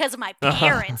all because of my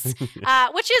parents.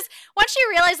 Which is, once you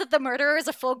realize that the murderer is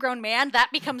a full-grown man, that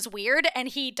becomes weird and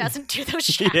he doesn't do those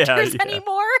chapters Yeah.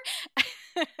 anymore.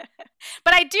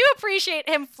 But I do appreciate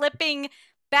him flipping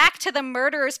back to the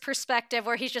murderer's perspective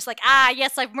where he's just like,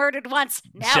 yes, I've murdered once.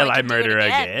 Now Shall I I can do it murder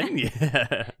again?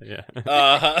 again?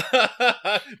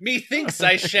 Yeah. Methinks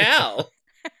I shall.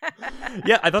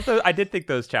 Yeah, I did think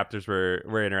those chapters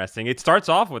were interesting. It starts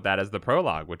off with that as the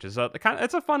prologue, which is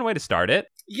it's a fun way to start it.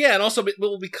 Yeah, and also,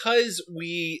 well, because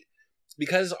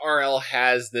RL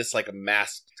has this like a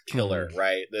masked killer,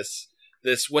 right?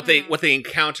 This what they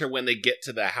encounter when they get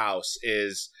to the house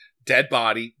is dead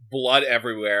body, blood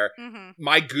everywhere. Mm-hmm.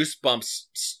 My Goosebumps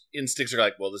instincts are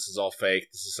like, well, this is all fake.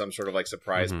 This is some sort of like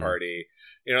surprise party,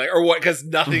 or what? Because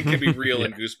nothing can be real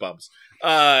in Goosebumps.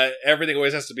 Everything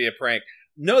always has to be a prank.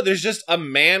 No, there's just a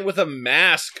man with a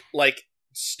mask, like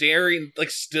staring, like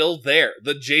still there.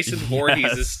 The Jason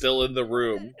Voorhees is still in the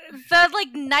room. The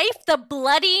knife, the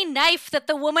bloody knife that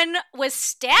the woman was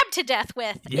stabbed to death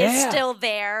with is still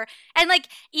there. And like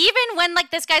even when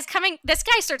like this guy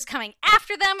starts coming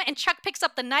after them and Chuck picks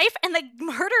up the knife and the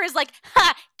murderer is like,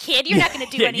 "Ha, kid, you're not going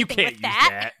to do anything with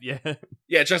that."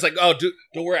 Yeah, Chuck's like, "Oh, dude,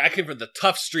 don't worry, I came from the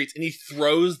tough streets," and he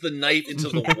throws the knife into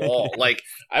the wall. Like,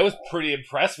 I was pretty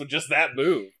impressed with just that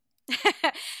move.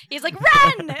 He's like,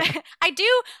 "Run!" I do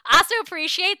also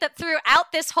appreciate that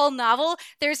throughout this whole novel,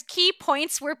 there's key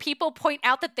points where people point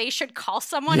out that they should call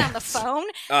someone on the phone,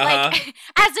 like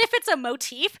as if it's a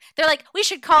motif. They're like, "We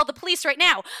should call the police right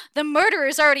now. The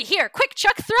murderer's already here. Quick,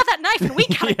 Chuck, throw that knife and we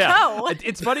gotta go."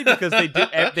 It's funny because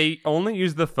they only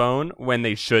use the phone when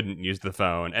they shouldn't use the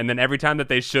phone, and then every time that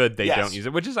they should, they don't use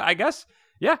it. Which is, I guess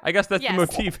that's the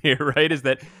motif here, right? Is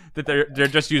that they're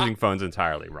just using phones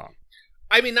entirely wrong.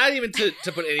 I mean, not even to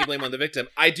put any blame on the victim.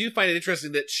 I do find it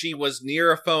interesting that she was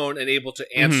near a phone and able to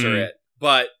answer it,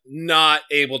 but not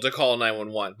able to call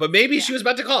 911. But maybe she was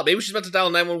about to call it. Maybe she's about to dial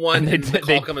 911 and the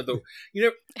call coming through.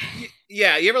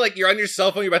 Yeah, you ever like you're on your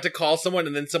cell phone, you're about to call someone,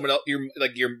 and then someone else, your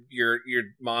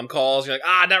mom calls. You're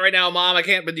like, not right now, Mom, I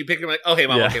can't. But you pick it, like, okay,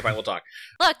 Mom, okay, fine, we'll talk.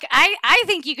 Look, I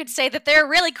think you could say that they're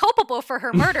really culpable for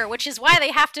her murder, which is why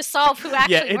they have to solve who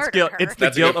actually murdered her. It's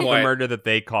the guilt of the murder that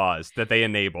they caused, that they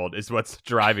enabled, is what's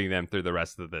driving them through the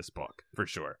rest of this book, for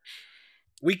sure.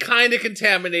 We kind of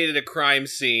contaminated a crime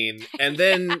scene, and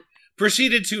then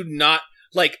proceeded to not,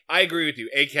 like, I agree with you,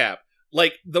 ACAB.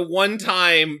 Like, the one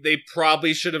time they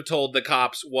probably should have told the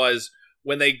cops was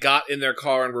when they got in their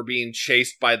car and were being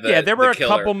chased by the there were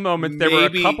killer. a couple moments. There were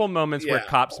a couple moments where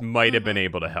cops might have been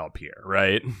able to help here,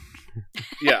 right?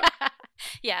 Yeah.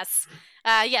 Yes.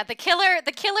 The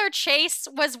killer chase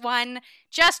was one.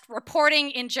 Just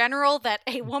reporting in general that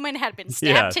a woman had been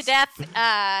stabbed to death.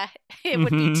 It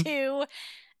would be two.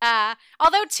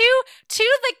 Although to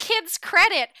the kids'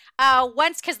 credit,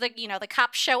 once because the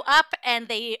cops show up and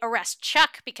they arrest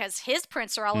Chuck because his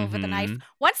prints are all over the knife.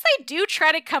 Once they do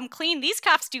try to come clean, these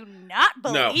cops do not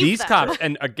believe them. These cops,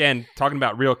 and again, talking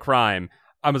about real crime,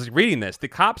 I was reading this. The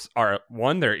cops are,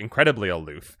 one, they're incredibly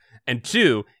aloof, and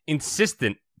two,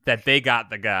 insistent that they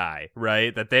got the guy,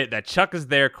 right? That Chuck is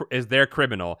their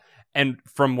criminal. And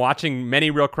from watching many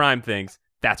real crime things,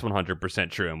 that's 100%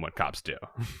 true in what cops do.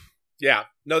 Yeah,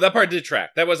 no, that part did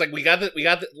track. That was like we got at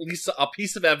least a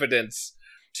piece of evidence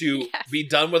to be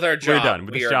done with our job. We're done.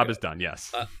 This job is done.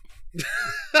 Yes.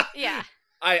 Yeah.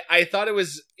 I thought it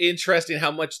was interesting how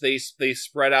much they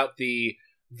spread out the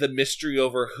mystery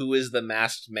over who is the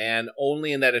masked man.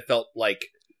 Only in that it felt like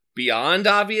beyond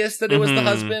obvious that it was the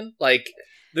husband. Like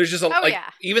there's just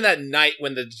even that night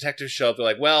when the detectives show up, they're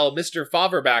like, "Well, Mr.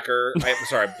 Faverbacker." I'm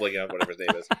sorry, I'm blanking on whatever his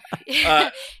name is.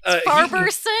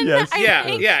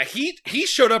 Farberson. He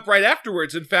showed up right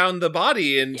afterwards and found the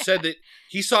body and said that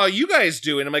he saw you guys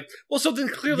do it. And I'm like, well, so then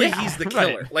clearly he's the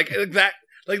killer. Right.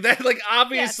 Like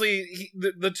obviously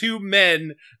the two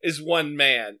men is one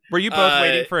man. Were you both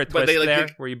waiting for a twist there?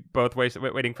 Were you both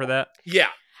waiting for that? Yeah.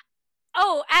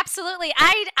 Oh, absolutely.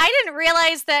 I didn't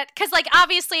realize that because, like,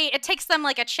 obviously it takes them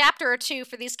like a chapter or two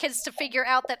for these kids to figure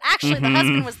out that actually the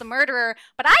husband was the murderer.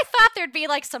 But I thought there'd be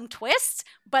like some twists,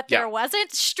 but there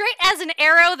wasn't. Straight as an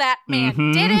arrow, that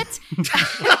man did it.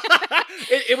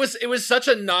 It was such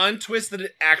a non-twist that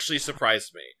it actually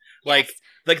surprised me. Like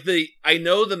I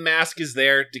know the mask is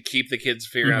there to keep the kids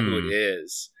figuring out who it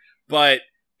is, but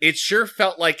it sure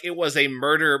felt like it was a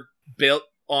murder built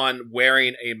on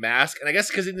wearing a mask, and I guess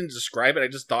because he didn't describe it, I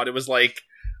just thought it was like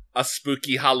a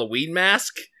spooky Halloween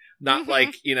mask, not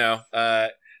like, you know,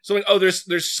 so like, oh,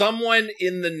 there's someone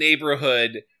in the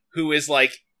neighborhood who is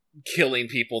like killing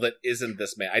people that isn't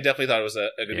this man. I definitely thought it was a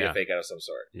good be a fake out of some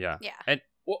sort. Yeah. And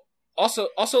well, also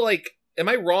like, am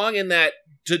I wrong in that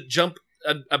to jump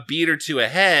a beat or two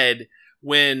ahead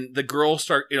when the girls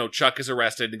start, you know, Chuck is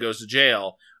arrested and goes to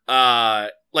jail,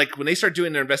 like when they start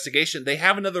doing their investigation, they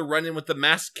have another run-in with the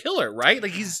masked killer, right?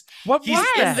 Like he's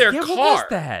in their car. What was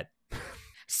that?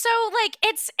 So like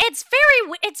it's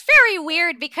very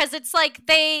weird because it's like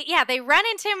they run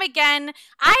into him again.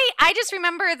 I just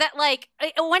remember that like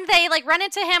when they like run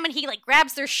into him and he like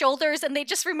grabs their shoulders and they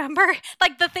just remember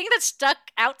like the thing that stuck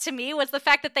out to me was the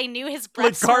fact that they knew his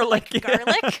breath smelled like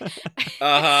garlic.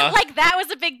 Like that was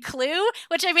a big clue,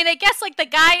 which I mean I guess like the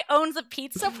guy owns a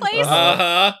pizza place.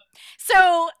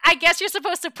 So I guess you're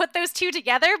supposed to put those two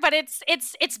together, but it's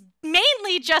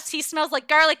mainly just he smells like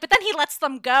garlic, but then he lets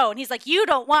them go and he's like, you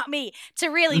don't want me to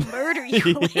really murder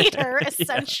you later,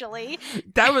 essentially.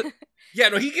 That was Yeah,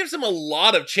 no, he gives him a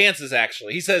lot of chances,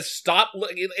 actually. He says, stop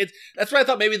looking. That's why I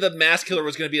thought maybe the mass killer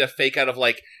was going to be a fake out of,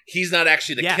 like, he's not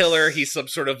actually the killer. He's some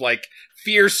sort of, like,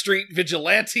 Fear Street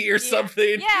vigilante or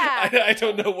something. Yeah. I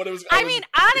don't know what it was. I mean,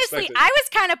 honestly, I was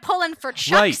kind of pulling for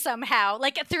Chuck somehow.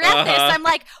 Like, throughout this, I'm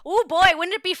like, oh boy,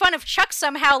 wouldn't it be fun if Chuck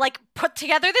somehow, like, put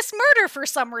together this murder for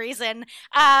some reason?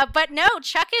 But no,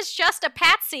 Chuck is just a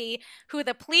patsy who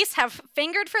the police have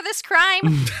fingered for this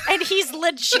crime, and he's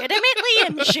legitimately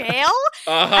in jail.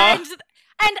 And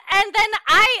then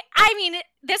I mean,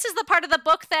 this is the part of the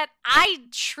book that I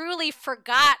truly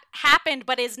forgot happened,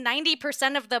 but is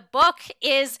 90% of the book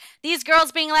is these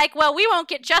girls being like, well, we won't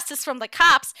get justice from the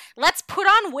cops. Let's put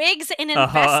on wigs and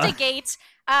investigate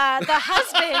the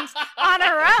husband on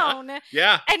our own.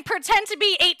 Yeah. And pretend to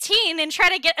be 18 and try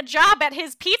to get a job at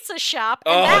his pizza shop.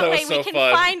 And that way we can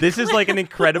find This clues. is like an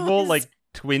incredible, like,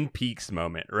 Twin Peaks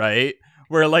moment, right?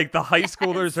 Where, like, the high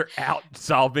schoolers are out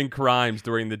solving crimes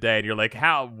during the day, and you're like,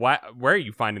 where are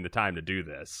you finding the time to do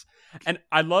this? And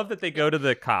I love that they go to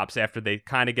the cops after they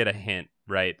kind of get a hint,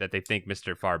 right, that they think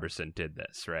Mr. Farberson did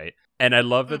this, right? And I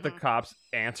love that the cops'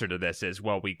 answer to this is,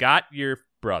 well, we got your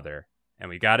brother, and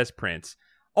we got his prince.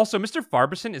 Also, Mr.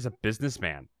 Farberson is a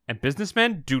businessman, and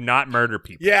businessmen do not murder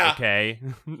people, okay?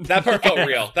 That part felt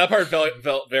real. That part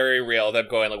felt very real, them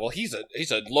going like, well, he's a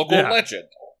local legend.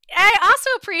 I also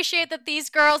appreciate that these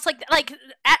girls, like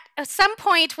at some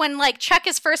point when, like, Chuck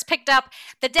is first picked up,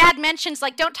 the dad mentions,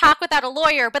 like, don't talk without a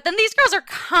lawyer, but then these girls are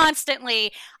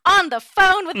constantly on the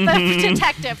phone with the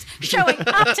detectives, showing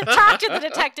up to talk to the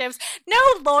detectives. No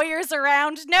lawyers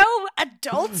around, no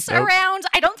adults around.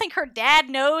 I don't think her dad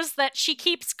knows that she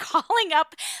keeps calling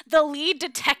up the lead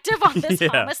detective on this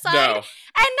homicide. No.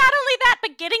 And not only that,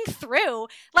 but getting through.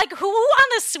 Like, who on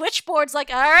the switchboard's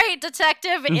like, all right,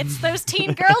 detective, it's those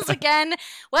teen girls again.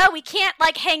 Well, we can't,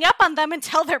 like, hang up on them and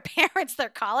tell their parents they're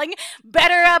calling.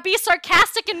 Better be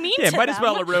sarcastic and mean to them. Yeah, might as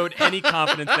well erode any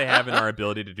confidence they have in our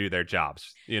ability to do their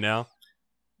jobs, you know?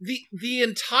 The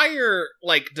entire,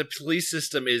 like, the police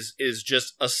system is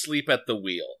just asleep at the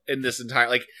wheel in this entire,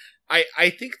 like, I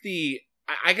think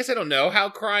I guess I don't know how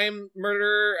crime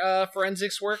murder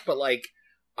forensics work, but, like,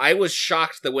 I was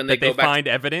shocked that when they go back, find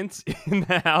evidence in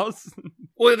the house.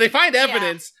 Well, they find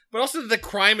evidence, but also the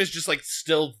crime is just, like,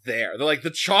 still there. They're like,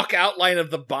 the chalk outline of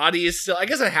the body is still, I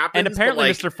guess it happens. And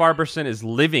apparently but, like, Mr. Farberson is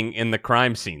living in the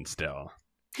crime scene still.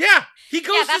 Yeah, he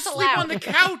goes to sleep on the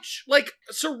couch, like,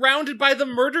 surrounded by the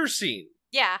murder scene.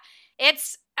 Yeah,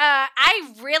 it's,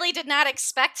 I really did not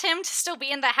expect him to still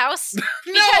be in the house. No!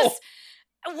 Because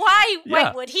why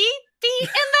would he be in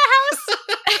the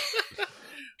house?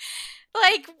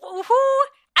 Like, who?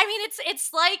 I mean,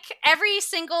 it's like every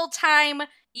single time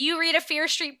you read a Fear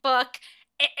Street book,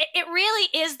 it really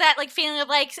is that, like, feeling of,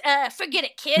 like, forget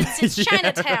it, kids, it's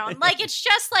Chinatown. Like, it's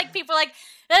just, like, people are like,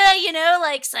 you know,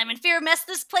 like, Simon Fear messed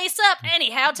this place up.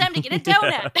 Anyhow, time to get a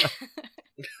donut.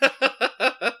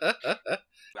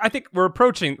 I think we're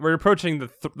approaching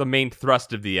the main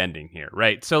thrust of the ending here,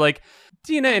 right? So, like,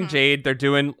 Dina and Jade, they're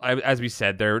doing, as we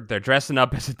said, they're dressing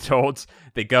up as adults.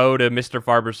 They go to Mr.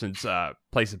 Farberson's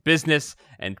place of business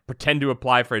and pretend to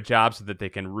apply for a job so that they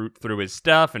can root through his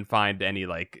stuff and find any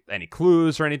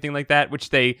clues or anything like that,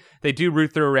 which they do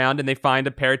root through around, and they find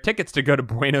a pair of tickets to go to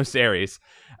Buenos Aires,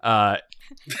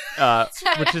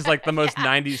 which is like the most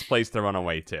 90s place to run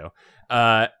away to.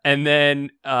 And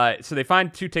then, so they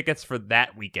find 2 tickets for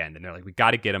that weekend, and they're like, we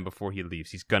got to get him before he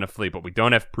leaves. He's going to flee, but we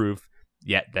don't have proof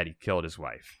yet that he killed his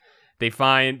wife. They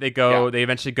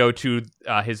eventually go to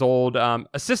his old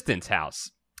assistant's house,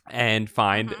 and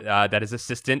find that his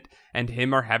assistant and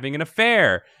him are having an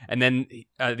affair. And then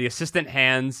the assistant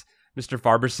hands Mr.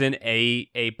 Farberson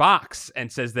a box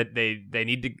and says that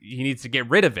he needs to get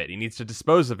rid of it. He needs to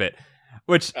dispose of it.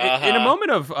 Which, in a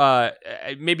moment of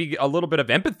maybe a little bit of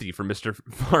empathy for Mr.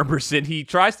 Farberson,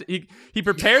 he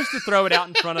prepares to throw it out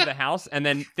in front of the house and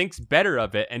then thinks better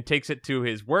of it and takes it to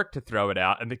his work to throw it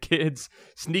out. And the kids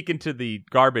sneak into the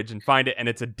garbage and find it, and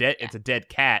it's a dead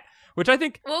cat. Which I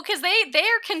think... Well, because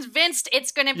they're convinced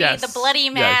it's going to be the bloody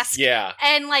mask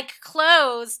and, like,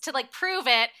 clothes to, like, prove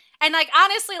it. And, like,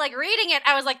 honestly, like, reading it,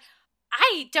 I was like,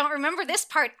 I don't remember this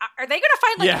part. Are they going to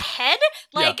find, like, a head?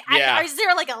 Like, is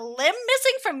there, like, a limb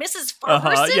missing from Mrs.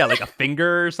 Farberson? Yeah, like a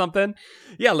finger or something.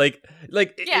 Yeah,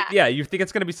 you think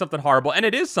it's going to be something horrible. And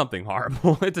it is something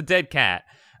horrible. It's a dead cat.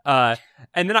 And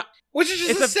then which is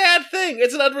just a sad thing.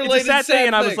 It's an unrelated sad thing.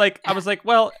 And I was like,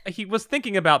 well, he was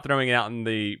thinking about throwing it out in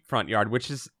the front yard,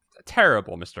 which is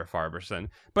terrible, Mr. Farberson.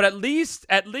 But at least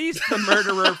the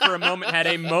murderer for a moment had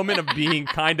a moment of being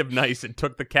kind of nice and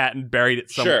took the cat and buried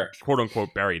it somewhere. Quote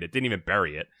unquote buried it. Didn't even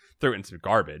bury it. Threw it in some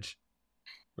garbage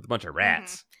with a bunch of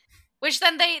rats. Mm-hmm. Which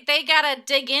then they gotta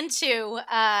dig into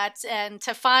and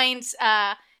to find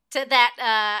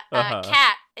that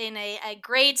cat in a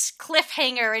great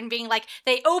cliffhanger and being like,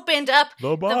 they opened up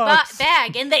the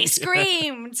bag and they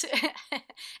screamed.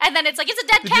 And then it's like, it's a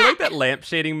dead cat. Did you like that lamp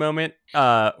shading moment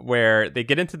where they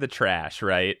get into the trash,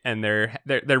 right? And they're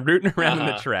rooting around in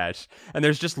the trash and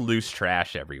there's just loose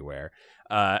trash everywhere.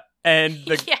 And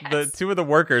the two of the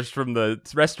workers from the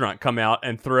restaurant come out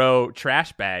and throw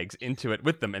trash bags into it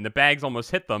with them, and the bags almost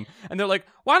hit them. And they're like,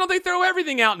 "Why don't they throw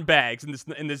everything out in bags?"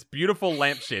 In this beautiful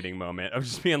lamp shading moment of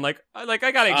just being like I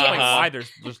gotta explain why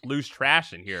there's just loose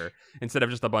trash in here instead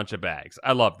of just a bunch of bags.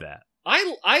 I love that.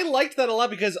 I liked that a lot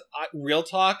because real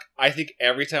talk, I think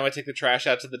every time I take the trash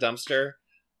out to the dumpster,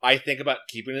 I think about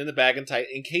keeping it in the bag and tight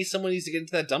in case someone needs to get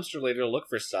into that dumpster later to look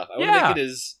for stuff. I want to make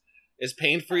it as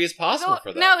pain-free as possible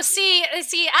for them. No, see,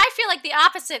 I feel like the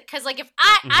opposite, because, like, if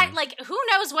I like, who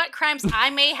knows what crimes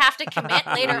I may have to commit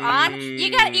later on.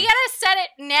 You gotta set it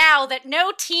now that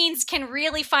no teens can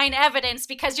really find evidence,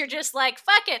 because you're just like,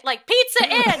 fuck it, like, pizza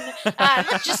in.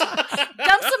 Let's just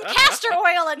dump some castor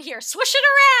oil in here, swish it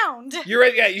around. You're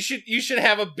right, yeah, you should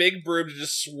have a big broom to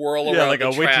just swirl around like the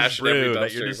a trash broom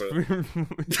that you're just...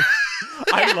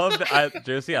 I love that,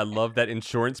 Josie. I love that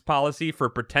insurance policy for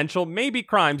potential maybe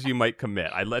crimes you might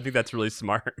commit. I think that's really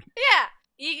smart. Yeah,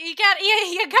 you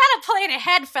gotta plan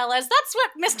ahead, fellas. That's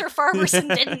what Mr.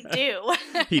 Farberson didn't do.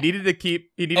 He needed to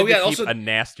keep a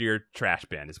nastier trash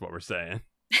bin, is what we're saying.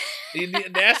 A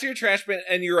nastier trash bin,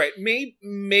 and you're right.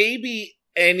 Maybe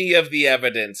any of the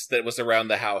evidence that was around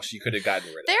the house you could have gotten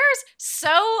rid of. There's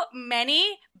so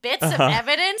many bits of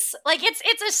evidence. Like, it's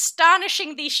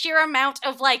astonishing, the sheer amount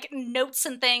of, like, notes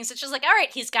and things. It's just like, all right,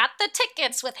 he's got the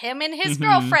tickets with him and his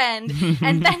girlfriend.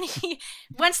 And then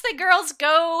once the girls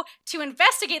go to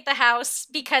investigate the house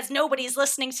because nobody's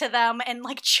listening to them, and,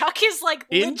 like, Chuck is like,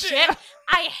 legit,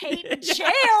 I hate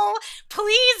jail.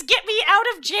 Please get me out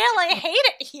of jail. I hate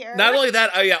it here. Not only that,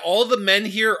 all the men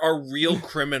here are real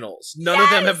criminals. None of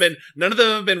them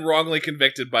have been wrongly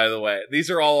convicted, by the way. These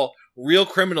are all real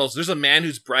criminals. There's a man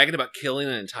who's bragging about killing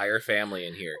an entire family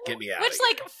in here. Get me out. Which,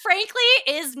 like, frankly,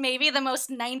 is maybe the most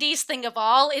 90s thing of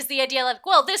all, is the idea like,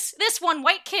 well, this one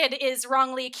white kid is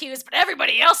wrongly accused, but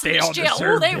everybody else in this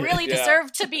jail, they really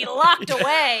deserve to be locked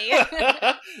away.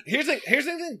 Here's the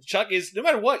thing, Chuck, is no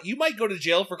matter what, you might go to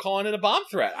jail for calling in a bomb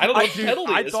threat. I don't know what the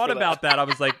penalty is. I thought about that.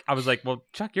 I was like, well,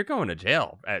 Chuck, you're going to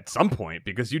jail at some point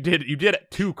because you did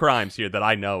 2 crimes here that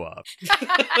I know of.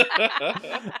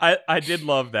 I did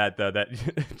love that, though, that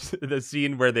the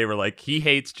scene where they were like, he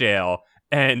hates jail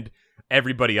and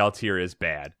everybody else here is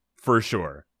bad for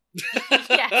sure.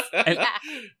 Yes.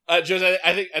 Joseph,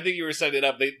 I think you were setting it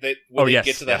up. They when they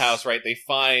get to the house, right, they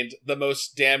find the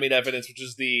most damning evidence, which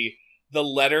is the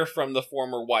letter from the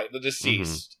former wife, the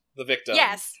deceased, the victim,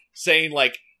 saying,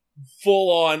 like,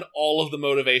 full on all of the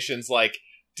motivations, like,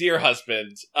 dear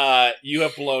husband, you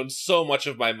have blown so much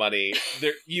of my money.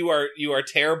 You are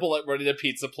terrible at running a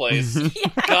pizza place.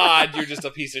 God, you're just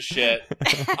a piece of shit.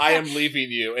 I am leaving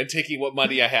you and taking what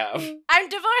money I have. I'm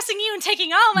divorcing you and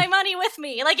taking all my money with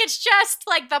me. Like, it's just,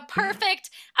 like, the perfect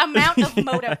amount of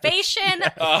motivation.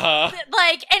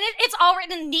 Like, and it's all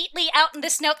written neatly out in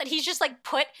this note that he's just, like,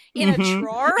 put in a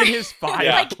drawer. In his files.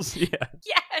 Like,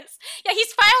 yes. Yeah,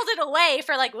 he's filed it away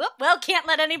for, like, well, can't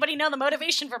let anybody know the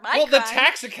motivation for my crime. The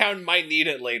tax account might need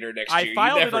it later next year. I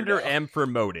filed it under M for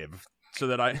motive so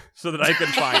that I could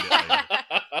find it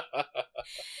later.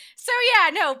 So yeah,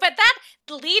 no, but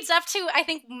leads up to, I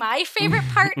think, my favorite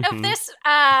part of this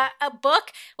a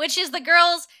book, which is the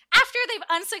girls, after they've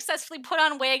unsuccessfully put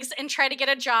on wigs and try to get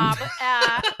a job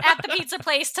at the pizza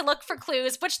place to look for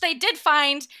clues, which they did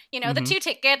find, the 2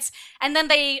 tickets, and then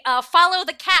they follow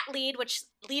the cat lead, which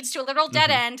leads to a literal dead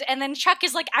end, and then Chuck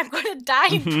is like, I'm going to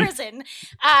die in prison.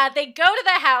 They go to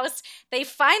the house, they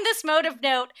find this motive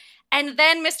note, and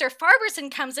then Mr. Farberson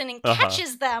comes in and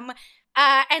catches them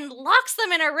and locks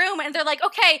them in a room, and they're like,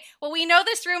 okay, well, we know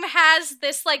this room has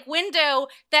this, like, window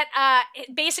that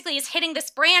basically is hitting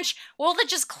this branch. We'll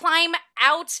just climb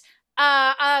out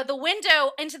the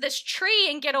window into this tree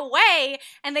and get away,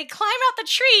 and they climb out the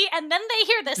tree, and then they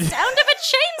hear the sound of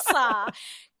a chainsaw.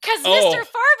 Because Mr.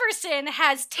 Farberson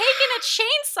has taken a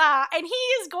chainsaw and he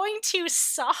is going to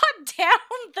saw down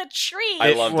the tree.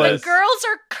 I love the this. girls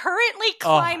are currently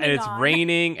climbing and it's on.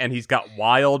 raining, and he's got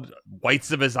wild whites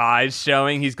of his eyes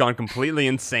showing. He's gone completely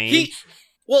insane. He's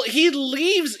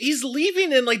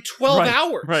leaving in like 12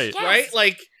 hours. Right. Yes. Right?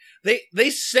 Like, they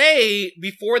say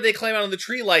before they climb out on the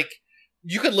tree, like,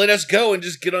 you could let us go and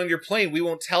just get on your plane. We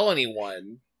won't tell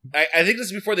anyone. I think this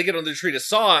is before they get on the tree to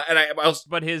saw, and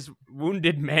But his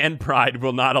wounded man pride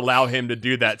will not allow him to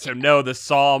do that. So no, the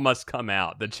saw must come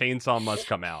out. The chainsaw must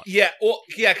come out. Yeah, well,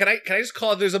 yeah. Can I just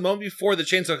call it? There's a moment before the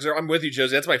chainsaw. Because I'm with you,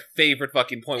 Josie. That's my favorite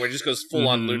fucking point, where it just goes full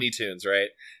on Looney Tunes. Right?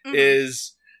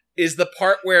 Is the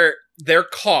part where they're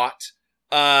caught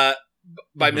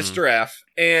by Mr. F,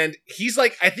 and he's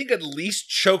like, I think at least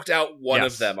choked out one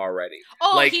of them already.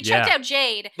 Oh, like, he choked out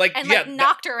Jade and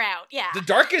knocked her out. Yeah. The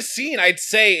darkest scene, I'd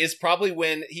say, is probably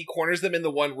when he corners them in the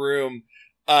one room.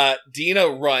 Dina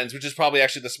runs, which is probably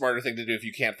actually the smarter thing to do if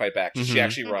you can't fight back. She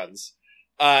actually runs.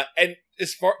 And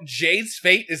as far Jade's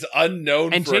fate is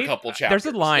unknown for a couple chapters.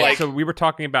 There's a line. So we were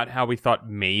talking about how we thought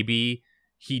maybe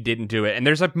he didn't do it, and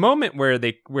there's a moment where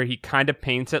he kind of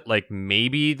paints it like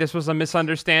maybe this was a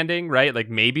misunderstanding, right?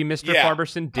 Like maybe Mr.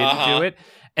 Farberson didn't do it,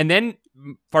 and then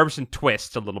Farberson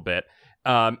twists a little bit,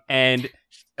 and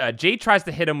Jade tries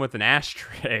to hit him with an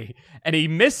ashtray, and he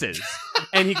misses,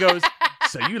 and he goes,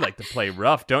 "So you like to play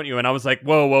rough, don't you?" And I was like,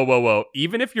 "Whoa!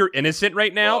 Even if you're innocent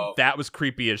right now, that was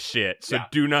creepy as shit. So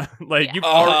do not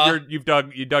you've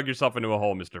dug yourself into a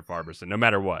hole, Mr. Farberson. No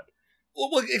matter what."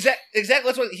 Well, exactly.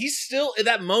 That's what he's still in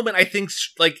that moment. I think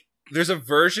like there's a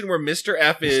version where Mr.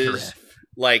 F is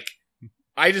like,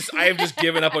 I have just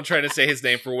given up on trying to say his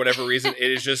name for whatever reason. It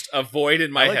is just a void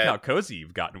in my head. I like how cozy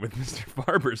you've gotten with Mr.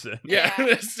 Farberson. Yeah,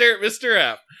 Mr.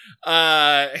 F.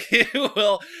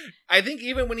 Well, I think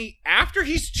even when after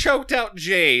he's choked out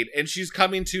Jade and she's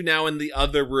coming to now in the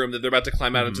other room that they're about to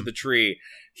climb out into the tree,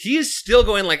 he is still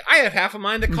going like, I have half a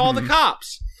mind to call the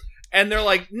cops. And they're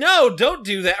like, no, don't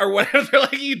do that, or whatever. They're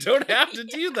like, you don't have to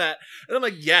do that. And I'm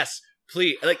like, yes,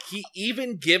 please. Like, he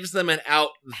even gives them an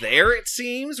out there, it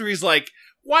seems, where he's like,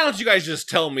 why don't you guys just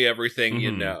tell me everything you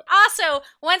know? Also,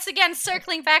 once again,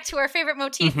 circling back to our favorite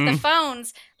motif, the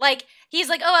phones, like, he's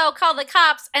like, oh, I'll call the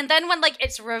cops. And then when, like,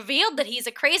 it's revealed that he's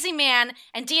a crazy man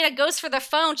and Dina goes for the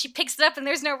phone, she picks it up and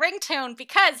there's no ringtone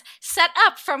because set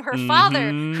up from her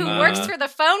father who works for the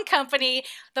phone company.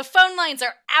 The phone lines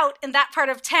are out in that part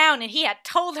of town and he had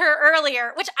told her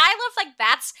earlier, which I love, like,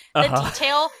 that's the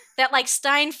detail that, like,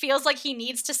 Stein feels like he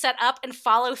needs to set up and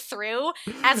follow through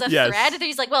as a thread. That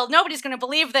he's like, well, nobody's going to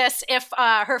believe this if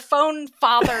her phone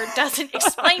father doesn't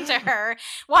explain to her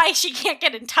why she can't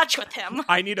get in touch with him.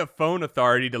 I need a phone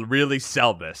authority to really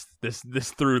sell this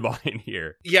through line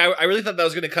here. Yeah, I really thought that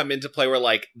was going to come into play where,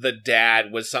 like, the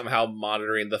dad was somehow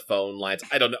monitoring the phone lines.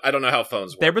 I don't know how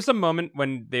phones work. There was a moment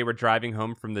when they were driving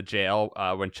home from the jail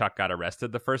when Chuck got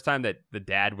arrested the first time that the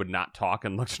dad would not talk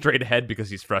and look straight ahead because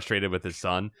he's frustrated with his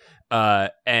son.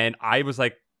 And I was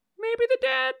like,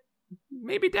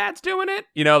 maybe dad's doing it.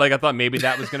 You know, like I thought maybe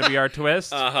that was going to be our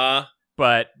twist.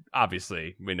 But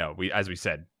obviously, as we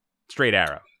said, straight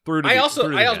arrow. I also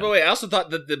thought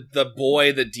that the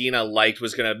boy that Dina liked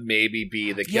was going to maybe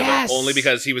be the killer, only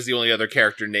because he was the only other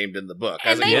character named in the book.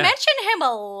 And they mention him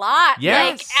a lot. Yes.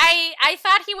 Like, I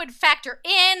thought he would factor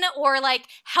in or, like,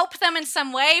 help them in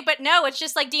some way, but no, it's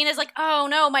just like Dina's like, oh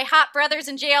no, my hot brother's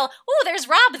in jail. Ooh, there's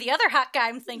Rob, the other hot guy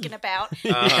I'm thinking about.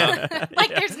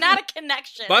 Like, there's not a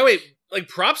connection. By the way, like,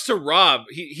 props to Rob.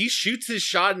 He shoots his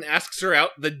shot and asks her out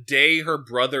the day her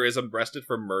brother is arrested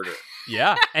for murder.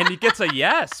 Yeah, and he gets a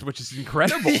yes, which is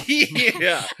incredible.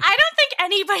 Yeah. I don't think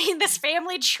anybody in this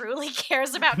family truly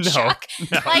cares about Chuck.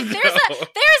 No, like, there's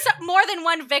more than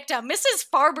one victim. Mrs.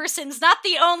 Farberson's not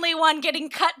the only one getting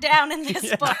cut down in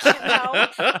this book, you know?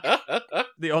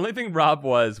 The only thing Rob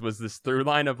was this through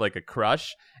line of, like, a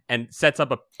crush. and sets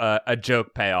up a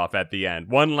joke payoff at the end.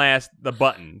 The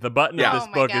button of this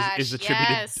book is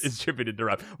attributed to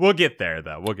Rob. We'll get there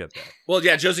though. Well,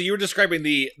 yeah, Josie, you were describing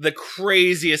the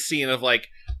craziest scene of like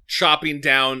chopping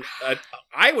down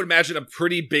I would imagine a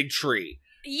pretty big tree.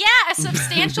 Yeah, a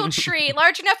substantial tree,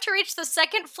 large enough to reach the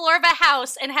second floor of a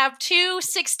house and have 15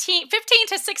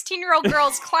 to 16-year-old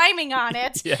girls climbing on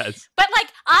it. Yes. But, like,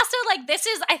 also, like, this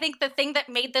is, I think, the thing that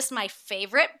made this my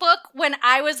favorite book when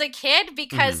I was a kid,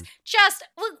 because just,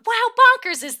 wow,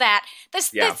 bonkers is that? This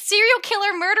serial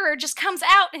killer murderer just comes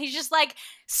out and he's just like,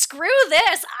 screw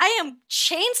this, I am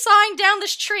chainsawing down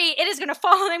this tree, it is going to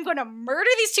fall, and I'm going to murder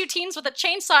these two teens with a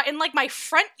chainsaw in, like, my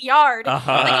front yard.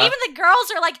 Like, even the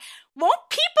girls are like, won't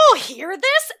people hear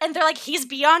this? And they're like, he's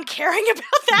beyond caring about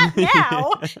that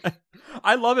now.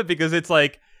 I love it because it's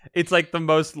like the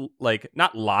most, like,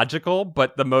 not logical,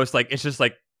 but the most, like, it's just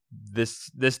like this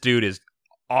dude is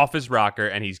off his rocker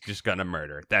and he's just gonna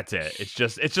murder. That's it. It's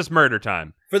just murder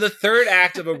time. For the third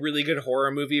act of a really good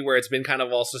horror movie where it's been kind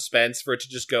of all suspense, for it to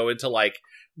just go into like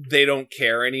they don't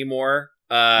care anymore.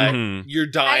 You're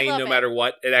dying no matter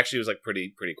what. It actually was like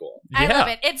pretty cool. I love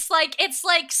it. It's like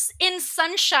in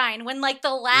Sunshine when like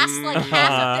the last like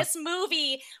half of this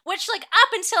movie, which like up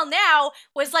until now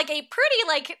was like a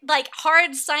pretty like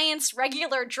hard science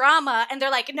regular drama, and they're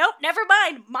like, nope, never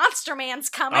mind, Monster Man's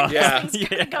coming. This thing's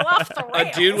gonna go off the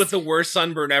rails. A dude with the worst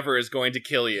sunburn ever is going to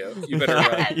kill you. You better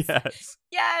run.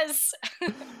 Yes.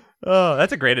 Oh,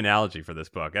 that's a great analogy for this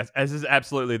book. This is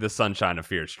absolutely the Sunshine of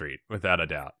Fear Street, without a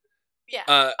doubt.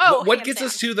 Yeah. What gets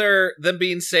us to them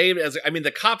being saved?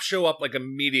 The cops show up like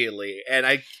immediately, and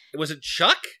was it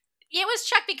Chuck? It was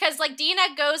Chuck because like Dina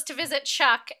goes to visit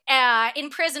Chuck in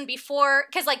prison before,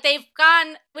 because like they've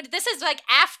gone. This is like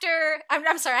after.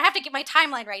 I'm sorry, I have to get my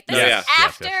timeline right. This is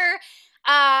after.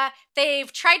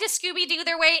 They've tried to Scooby-Doo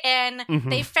their way in.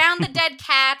 They found the dead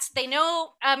cats. They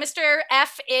know Mr.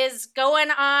 F is going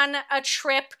on a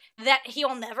trip that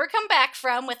he'll never come back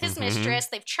from with his mistress.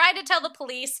 They've tried to tell the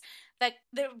police that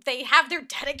they have their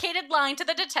dedicated line to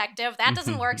the detective. That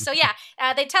doesn't work. So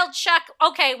they tell Chuck,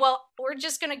 okay, well, we're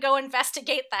just going to go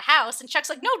investigate the house. And Chuck's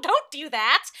like, no, don't do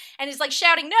that. And he's like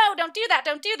shouting, no, don't do that.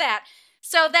 Don't do that.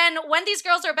 So then when these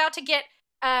girls are about to get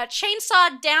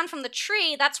chainsawed down from the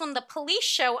tree, that's when the police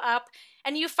show up.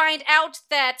 And you find out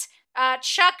that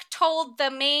Chuck told the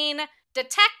main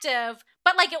detective,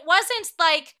 but like it wasn't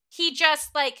like he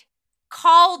just like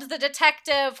called the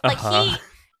detective, like he...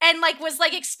 And, like, was,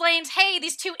 like, explained, hey,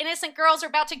 these two innocent girls are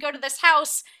about to go to this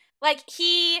house. Like,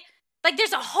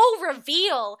 there's a whole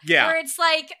reveal. Yeah. Where it's,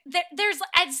 like,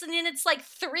 it's, like,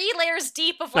 3 layers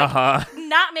deep of, like,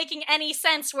 not making any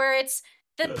sense. Where it's,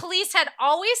 the police had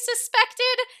always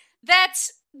suspected that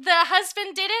the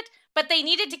husband did it, but they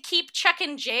needed to keep Chuck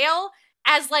in jail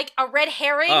as, like, a red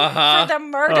herring for the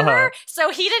murderer. So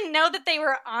he didn't know that they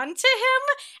were onto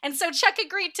him. And so Chuck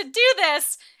agreed to do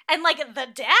this. And, like, the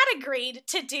dad agreed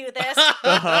to do this.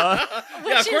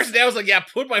 Yeah, of course, Dad was like,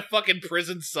 put my fucking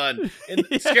prison son and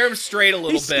scare him straight a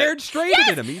little bit. He's scared straight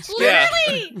at him. He's scared.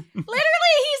 Literally,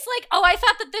 he's like, oh, I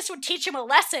thought that this would teach him a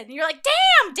lesson. And you're like,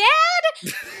 damn,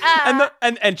 Dad!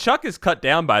 And Chuck is cut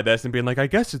down by this and being like, I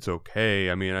guess it's okay.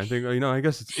 I mean, I think, I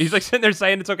guess it's... He's, like, sitting there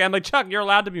saying it's okay. I'm like, Chuck, you're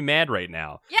allowed to be mad right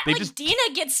now. Yeah, Dina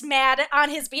gets mad on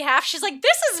his behalf. She's like,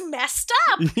 this is messed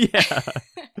up. Yeah.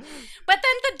 But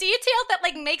then the detail that,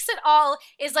 like, makes it all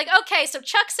is like, okay, so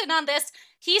Chuck's in on this.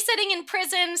 He's sitting in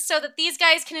prison so that these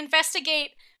guys can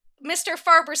investigate Mr.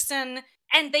 Farberson,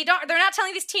 and they're not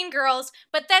telling these teen girls.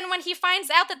 But then when he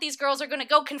finds out that these girls are going to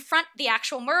go confront the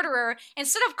actual murderer,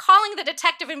 instead of calling the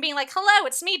detective and being like, hello,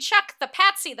 it's me, Chuck, the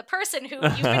patsy, the person who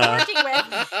you've been working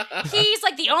with, he's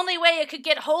like, the only way I could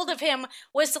get hold of him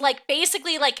was to like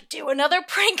basically like do another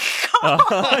prank call.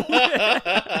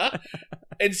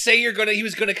 And say he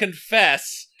was gonna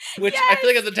confess, which I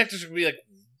feel like the detectives would be like,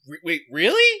 wait,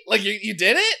 really? Like you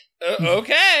did it?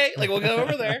 Okay, like we'll go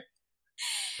over there.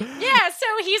 Yeah, so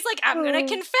he's like, I'm gonna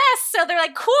confess. So they're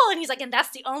like, cool, and he's like, and that's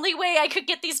the only way I could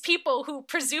get these people who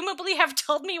presumably have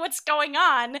told me what's going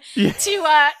on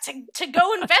to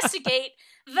go investigate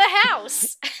the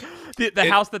house. the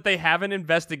house that they haven't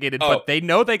investigated, but they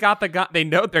know they got the guy. They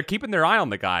know they're keeping their eye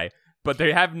on the guy. But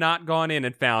they have not gone in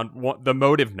and found the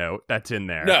motive note that's in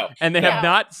there. No. And they have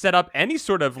not set up any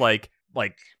sort of like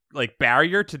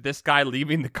barrier to this guy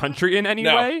leaving the country in any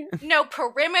way. No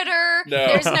perimeter. No.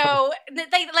 There's no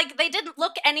they didn't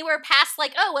look anywhere past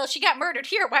like, oh well, she got murdered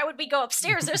here. Why would we go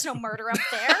upstairs? There's no murder up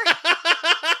there.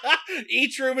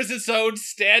 Each room is its own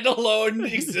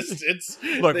standalone existence.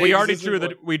 Look,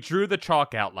 we drew the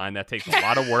chalk outline. That takes a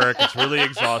lot of work. It's really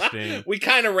exhausting. We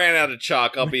kind of ran out of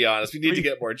chalk, I'll be honest. We need to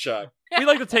get more chalk. We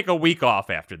like to take a week off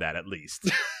after that, at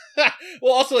least.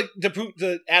 Well, also, like,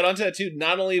 to add on to that, too,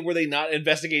 not only were they not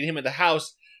investigating him at the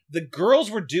house, the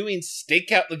girls were doing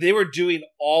stakeout. Like, they were doing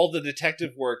all the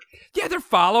detective work. Yeah, they're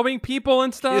following people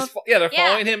and stuff. They're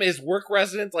following him, his work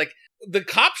residence. Like, the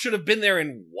cop should have been there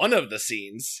in one of the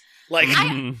scenes. Like,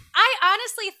 I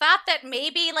honestly thought that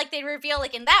maybe, like, they'd reveal,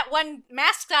 like, in that one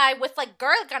masked guy with, like,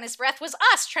 garlic on his breath was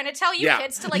us trying to tell you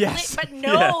kids to, like, but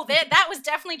no, that was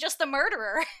definitely just the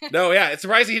murderer. No, yeah, it's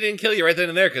surprising he didn't kill you right then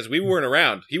and there, because we weren't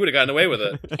around. He would have gotten away with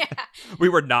it. Yeah. We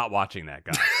were not watching that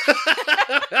guy.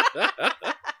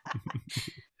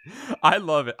 I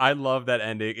love it. I love that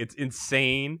ending. It's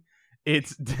insane.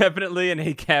 It's definitely an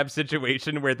ACAB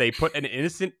situation where they put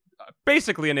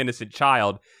basically an innocent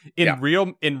child in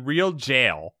real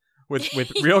jail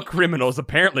with real criminals,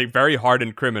 apparently very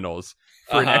hardened criminals,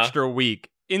 for an extra week.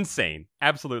 Insane.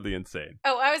 Absolutely insane.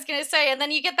 Oh, I was gonna say, and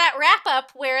then you get that wrap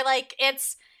up where, like,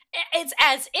 it's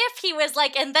as if he was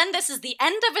like, and then this is the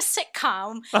end of a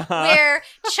sitcom where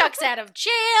Chuck's out of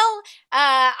jail,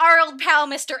 our old pal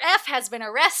Mr. F has been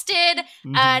arrested,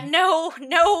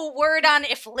 no word on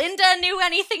if Linda knew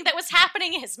anything that was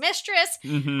happening, his mistress,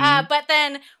 but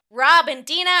then Rob and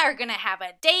Dina are gonna have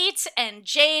a date, and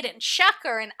Jade and Chuck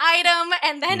are an item,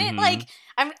 and then it, like,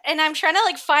 I'm trying to,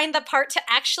 like, find the part to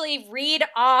actually read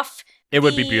off it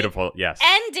would be beautiful, yes.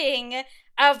 Ending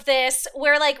of this,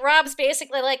 where, like, Rob's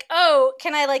basically like, oh,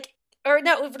 can I, like, or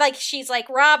no, like, she's like,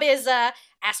 Rob is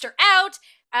asked her out,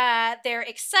 they're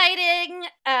exciting,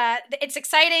 it's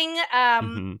exciting,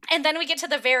 and then we get to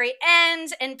the very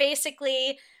end, and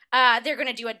basically they're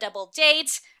gonna do a double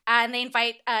date, and they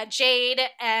invite Jade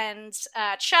and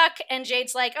Chuck, and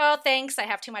Jade's like, oh, thanks, I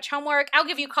have too much homework, I'll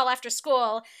give you a call after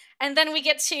school. And then we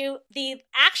get to the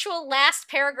actual last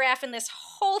paragraph in this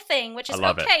whole thing, which is,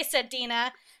 okay, said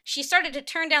Dina. She started to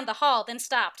turn down the hall, then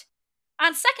stopped.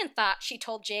 On second thought, she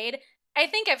told Jade, I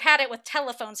think I've had it with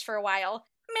telephones for a while.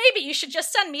 Maybe you should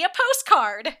just send me a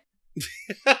postcard.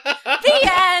 The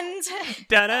end.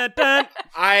 Dun-dun-dun.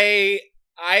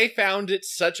 I found it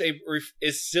such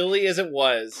as silly as it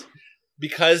was,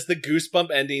 because the Goosebump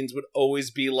endings would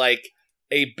always be like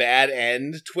a bad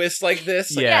end twist like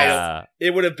this. Like, yeah.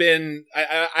 It would have been,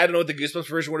 I don't know what the Goosebumps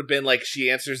version would have been, like,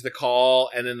 she answers the call,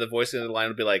 and then the voice in the line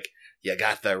would be like, you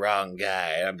got the wrong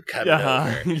guy, I'm coming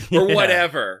over. Or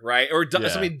whatever, right? Or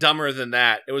something dumber than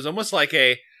that. It was almost like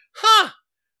they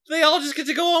all just get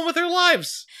to go on with their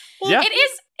lives. Well, yeah.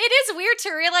 It is weird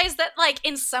to realize that, like,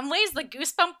 in some ways the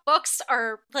Goosebump books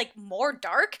are, like, more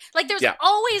dark. Like, there's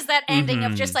always that ending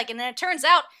of just, like, and then it turns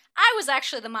out I was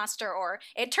actually the monster, or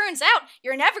it turns out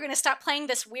you're never going to stop playing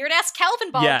this weird-ass Calvin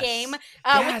Ball game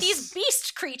with these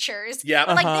beast creatures. Yeah.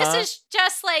 Like, this is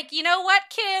just like, you know what,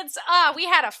 kids? We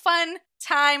had a fun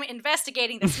time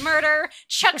investigating this murder.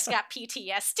 Chuck's got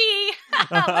PTSD.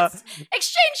 Let's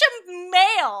exchange some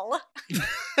mail.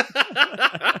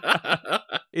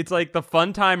 It's like the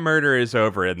fun time murder is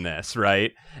over in this,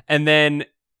 right? And then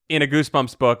in a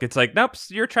Goosebumps book, it's like, nope,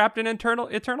 you're trapped in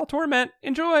eternal torment.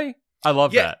 Enjoy. I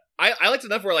love that. I liked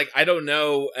enough where, like, I don't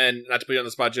know, and not to put you on the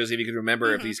spot, Josie, if you can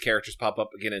remember if these characters pop up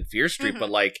again in Fear Street,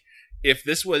 but, like, if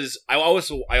this was, I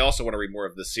also want to read more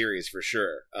of the series for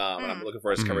sure. And I'm looking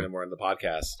forward to covering them more in the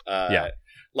podcast.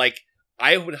 Like,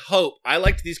 I would hope, I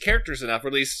liked these characters enough, or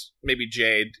at least maybe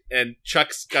Jade, and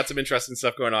Chuck's got some interesting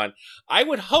stuff going on. I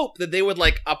would hope that they would,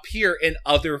 like, appear in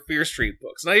other Fear Street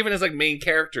books, not even as, like, main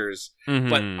characters,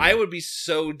 but I would be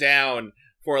so down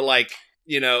for, like,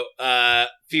 you know,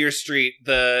 Fear Street,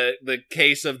 the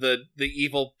case of the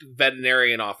evil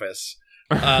veterinarian office.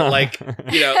 Like,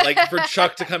 you know, like, for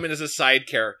Chuck to come in as a side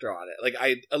character on it. Like,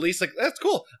 I at least, like, that's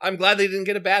cool. I'm glad they didn't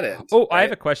get a bad end. Oh, right? I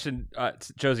have a question,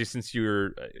 Josie, since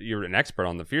you're an expert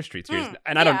on the Fear Street series,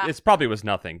 and I don't, it probably was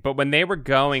nothing, but when they were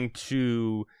going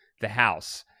to the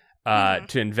house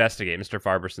to investigate Mr.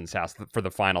 Farberson's house for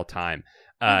the final time,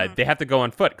 they have to go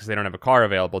on foot because they don't have a car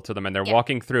available to them, and they're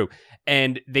walking through,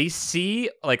 and they see,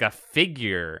 like, a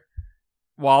figure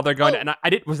while they're going, and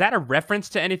was that a reference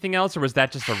to anything else, or was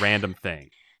that just a random thing?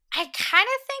 I kind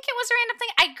of think it was a random thing.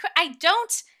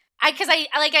 Because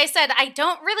like I said, I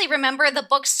don't really remember the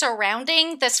books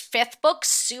surrounding this fifth book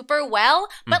super well,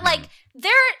 but like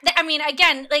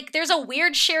again, like, there's a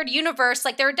weird shared universe.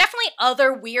 Like, there are definitely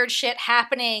other weird shit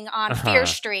happening on Fear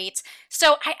Street.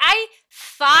 So I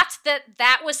thought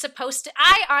that was supposed to,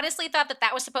 I honestly thought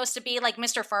that was supposed to be, like,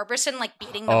 Mr. Farberson, like,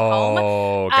 beating them home.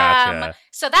 Oh, gotcha.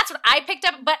 So that's what I picked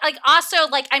up. But, like, also,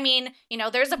 like, I mean, you know,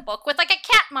 there's a book with, like, a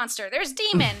cat monster. There's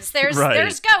demons. There's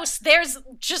there's ghosts. There's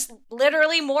just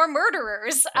literally more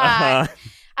murderers. And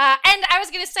I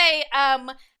was going to say,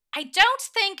 I don't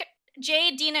think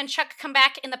Jade, Dina, and Chuck come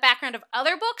back in the background of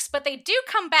other books, but they do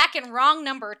come back in Wrong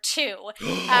Number 2.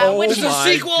 Which is the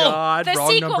sequel! God, the Wrong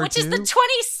sequel, Number which is 2? the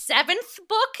 27th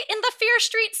book in the Fear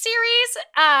Street series.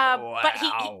 But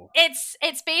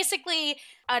it's basically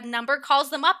a number calls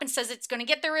them up and says it's going to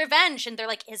get their revenge, and they're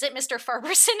like, "Is it Mr.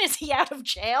 Ferguson? Is he out of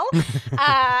jail?"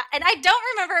 And I don't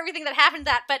remember everything that happened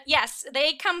to that, but yes,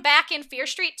 they come back in Fear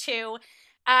Street 2.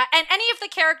 And any of the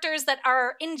characters that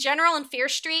are in general in Fear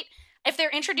Street, if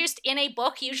they're introduced in a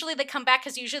book, usually they come back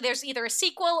because usually there's either a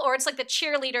sequel or it's like the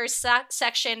cheerleaders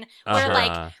section where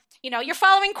like, you know, you're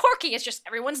following Corky. It's just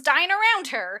everyone's dying around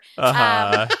her.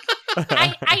 I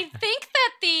think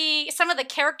that some of the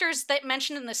characters that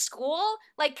mentioned in the school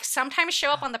like sometimes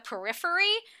show up on the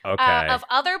periphery of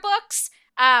other books.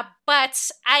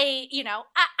 But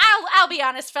I'll be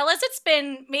honest, fellas, it's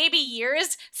been maybe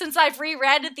years since I've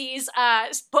reread these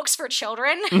books for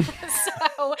children.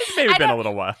 So maybe been a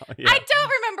little while. Yeah. I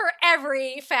don't remember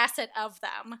every facet of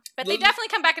them, but they definitely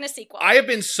come back in a sequel. I have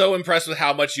been so impressed with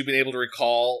how much you've been able to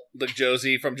recall, like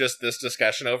Josie, from just this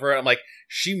discussion over it. I'm like,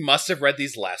 she must have read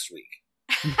these last week.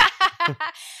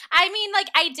 I mean, like,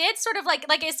 I did sort of like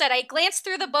I said, I glanced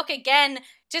through the book again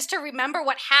just to remember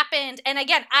what happened. And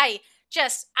again, I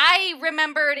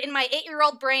remembered in my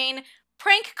 8-year-old brain,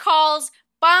 prank calls,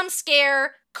 bomb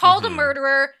scare, called a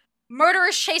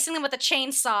murderers chasing them with a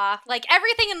chainsaw. Like,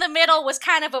 everything in the middle was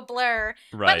kind of a blur.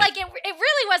 Right. But, like, it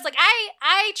really was. Like,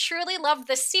 I truly loved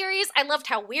this series. I loved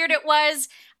how weird it was.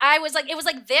 It was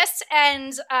like this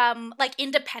and, like,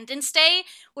 Independence Day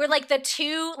were, like, the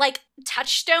two, like,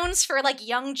 touchstones for, like,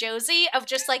 young Josie of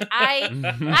just, like,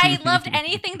 I loved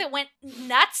anything that went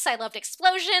nuts. I loved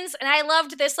explosions. And I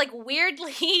loved this, like,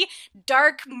 weirdly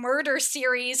dark murder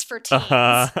series for teens.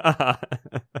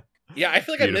 Yeah, I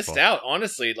feel like Beautiful. I missed out,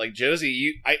 honestly. Like,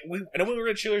 Josie, I know we were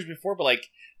at Cheerleaders before, but, like,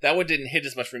 that one didn't hit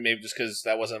as much for me, maybe just because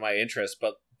that wasn't my interest.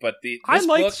 But I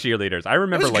liked book, Cheerleaders. I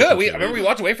remember it was good. I Cheerleaders. remember we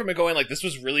walked away from it going, like, this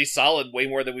was really solid, way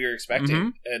more than we were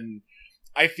expecting. And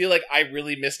I feel like I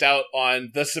really missed out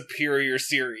on the superior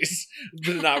series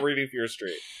not reading Fear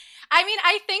Street. I mean,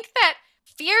 I think that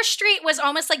Fear Street was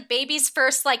almost like baby's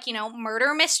first, like, you know,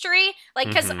 murder mystery. Like,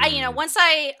 because once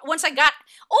I got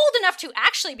old enough to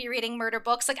actually be reading murder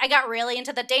books, like, I got really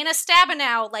into the Dana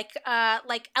Stabenow, like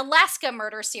Alaska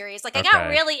murder series. Like, I got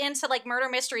really into, like, murder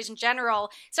mysteries in general.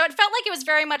 So it felt like it was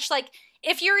very much like,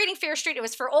 if you're reading Fear Street, it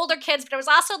was for older kids, but it was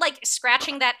also, like,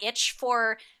 scratching that itch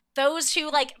for those who,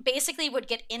 like, basically would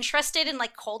get interested in,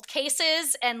 like, cold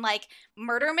cases and, like,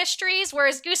 murder mysteries,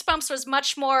 whereas Goosebumps was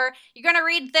much more, you're gonna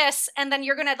read this, and then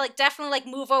you're gonna, like, definitely, like,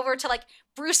 move over to, like,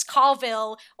 Bruce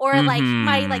Colville, or, like,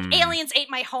 my, like, Aliens Ate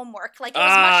My Homework. Like, it was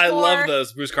much more... I love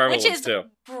those Bruce Colville ones, too.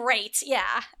 Great,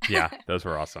 yeah. Yeah, those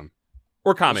were awesome.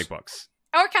 Or comic books.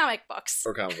 Or comic books.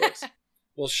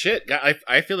 Well, shit,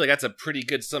 I feel like that's a pretty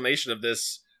good summation of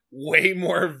this way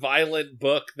more violent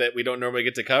book that we don't normally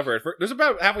get to cover. There's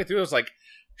about halfway through, I was like,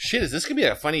 shit, is this gonna be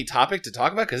a funny topic to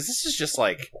talk about? Because this is just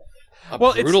like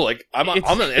brutal. Like, I'm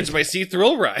on the edge of my seat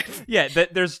thrill ride. Yeah,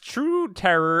 there's true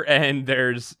terror and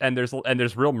there's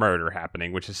real murder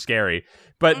happening, which is scary.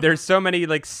 But there's so many,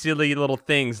 like, silly little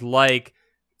things, like,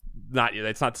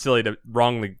 it's not silly to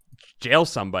wrongly jail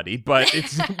somebody, but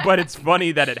it's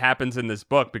funny that it happens in this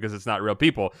book because it's not real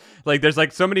people. Like, there's,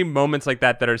 like, so many moments like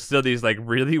that are still these, like,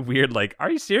 really weird, like,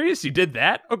 are you serious? You did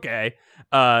that? Okay.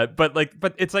 But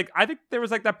it's like, I think there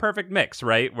was, like, that perfect mix,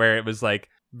 right? Where it was, like,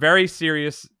 very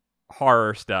serious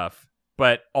horror stuff,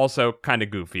 but also kind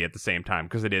of goofy at the same time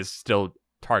because it is still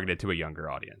targeted to a younger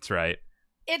audience, right?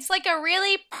 It's like a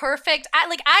really perfect,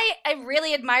 I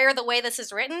really admire the way this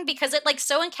is written because it, like,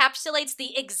 so encapsulates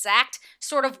the exact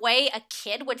sort of way a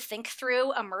kid would think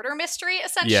through a murder mystery,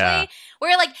 essentially. Yeah.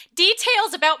 Where, like,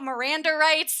 details about Miranda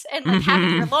rights and, like,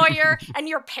 having your lawyer and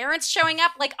your parents showing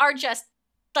up, like, are just,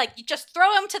 like, you just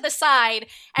throw him to the side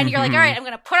and you're like, all right, I'm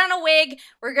going to put on a wig.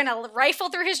 We're going to rifle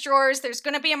through his drawers. There's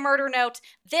going to be a murder note.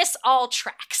 This all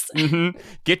tracks.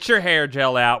 Get your hair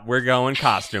gel out. We're going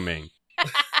costuming.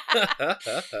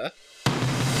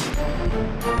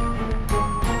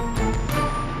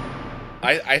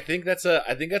 I think that's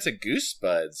a Goose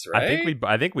Buds, right? I think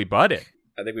we butted.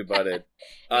 We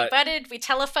butted. We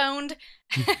telephoned.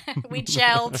 We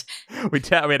gelled. We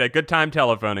had a good time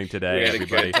telephoning today. We had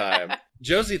everybody. a good time.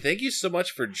 Josie, thank you so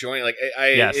much for joining. Like,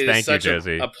 yes, it thank is such you,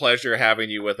 Josie. a pleasure having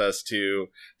you with us to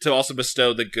also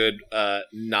bestow the good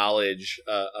knowledge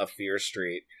of Fear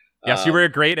Street. Yes, you were a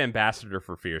great ambassador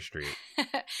for Fear Street.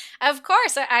 Of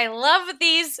course, I love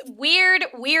these weird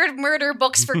murder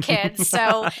books for kids.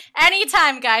 So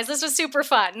anytime, guys, this was super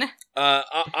fun.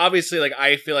 Obviously, like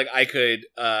I feel like I could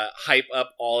hype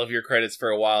up all of your credits for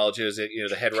a while. Josie,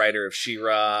 the head writer of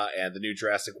She-Ra and the new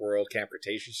Jurassic World Camp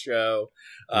Cretaceous show.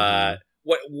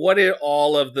 What are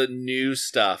all of the new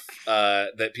stuff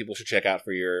that people should check out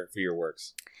for your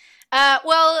works?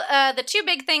 The two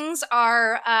big things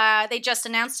are they just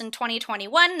announced in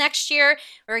 2021, next year,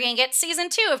 we're going to get season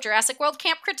 2 of Jurassic World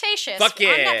Camp Cretaceous on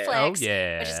Netflix. Oh,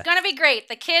 yeah. Which is going to be great.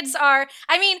 The kids are,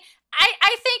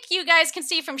 I think you guys can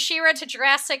see from She-Ra to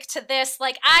Jurassic to this,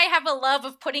 like, I have a love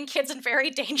of putting kids in very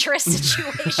dangerous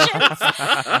situations.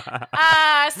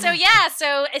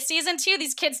 So season 2,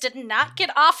 these kids did not get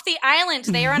off the island.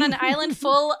 They are on an island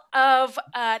full of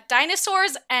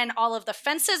dinosaurs, and all of the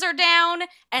fences are down,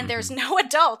 and there's no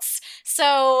adults.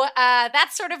 So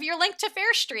that's sort of your link to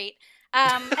Fear Street.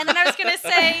 And then I was going to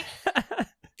say...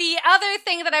 The other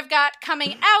thing that I've got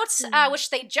coming out,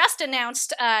 which they just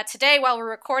announced today while we're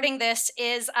recording this,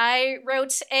 is I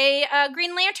wrote a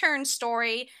Green Lantern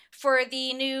story for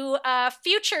the new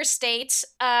Future State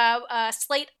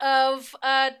slate of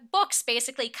books,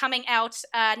 basically coming out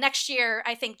next year,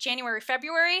 I think January,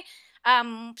 February.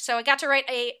 So I got to write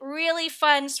a really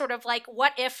fun sort of like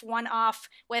what if one-off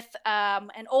with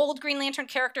an old Green Lantern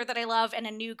character that I love and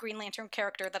a new Green Lantern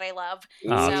character that I love.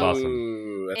 That's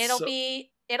awesome.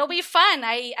 It'll be fun.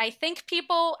 I think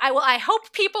I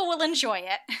hope people will enjoy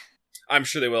it. I'm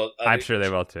sure they will. I'm sure they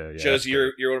will too. Yeah, Josie,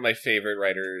 you're one of my favorite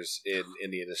writers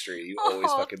in the industry. You always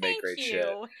fucking make great shit.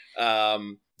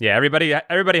 Yeah,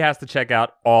 everybody has to check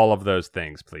out all of those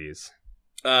things, please.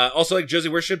 Also, like, Josie,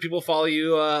 where should people follow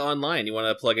you online? You want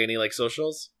to plug any like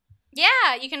socials?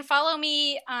 Yeah, you can follow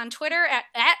me on Twitter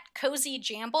at Cozy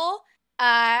Jamble.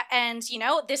 And,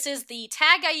 this is the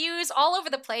tag I use all over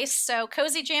the place. So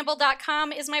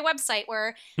cozyjamble.com is my website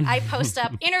where I post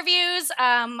up interviews.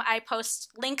 I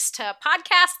post links to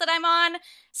podcasts that I'm on.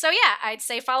 So, yeah, I'd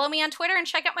say follow me on Twitter and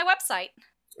check out my website.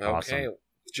 Okay. Awesome.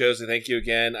 Josie, thank you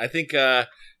again. I think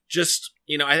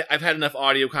I've had enough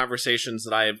audio conversations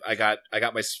that I got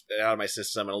my out of my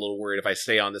system. And a little worried if I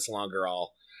stay on this longer,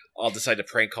 I'll decide to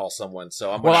prank call someone.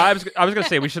 So I was gonna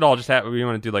say we should all just we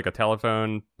want to do like a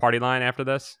telephone party line after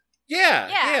this.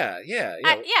 Yeah.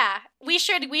 We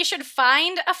should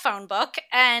find a phone book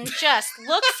and just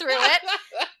look through it,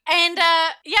 and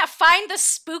find the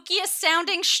spookiest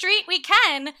sounding street we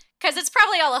can, because it's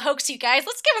probably all a hoax, you guys.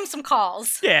 Let's give them some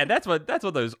calls. Yeah, that's what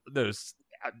those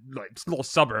like little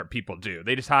suburb people do.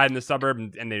 They just hide in the suburb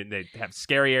and they have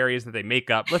scary areas that they make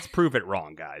up. Let's prove it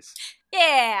wrong, guys.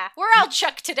 Yeah, we're all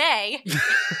Chuck today.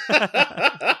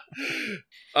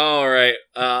 All right.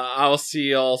 I'll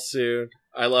see y'all soon.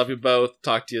 I love you both.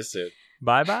 Talk to you soon.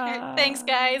 Bye-bye. Thanks,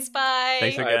 guys. Bye.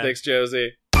 Thanks again. All right, thanks,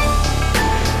 Josie.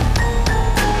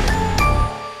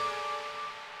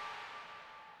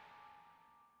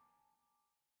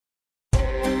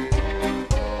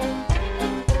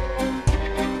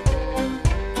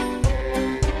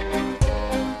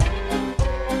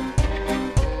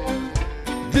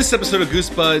 This episode of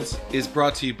Goosebuds is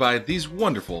brought to you by these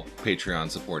wonderful Patreon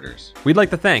supporters. We'd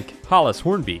like to thank Hollis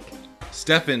Hornbeak,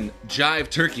 Stefan Jive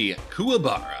Turkey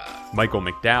Kuwabara, Michael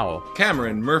McDowell,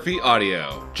 Cameron Murphy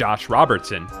Audio, Josh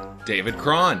Robertson, David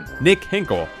Cron, Nick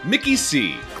Hinkle, Mickey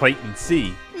C, Clayton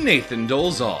C, Nathan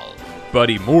Dolezal,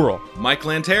 Buddy Morrill, Mike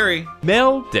Lanteri,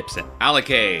 Mel Dipson,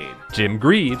 Alacade, Jim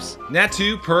Greaves,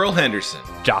 Natu Pearl Henderson,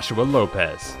 Joshua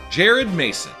Lopez, Jared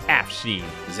Mason, Afsheen,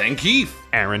 Zankeef,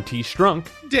 Aaron T. Strunk,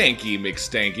 Danky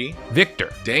McStanky,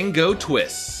 Victor, Dango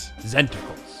Twists,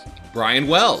 Zenticles, Brian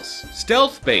Wells,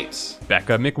 Stealth Bates,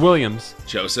 Becca McWilliams,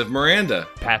 Joseph Miranda,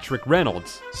 Patrick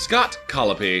Reynolds, Scott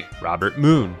Colopy, Robert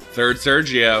Moon, Third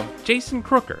Sergio, Jason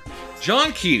Crooker,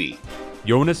 John Keaty,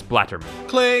 Jonas Blatterman,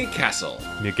 Clay Castle,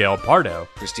 Miguel Pardo,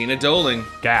 Christina Doling,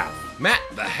 Gaff, Matt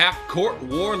the Half-Court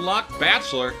Warlock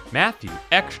Bachelor, Matthew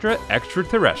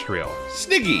Extraterrestrial,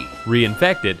 Sniggy,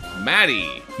 Reinfected,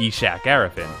 Maddie, Eshak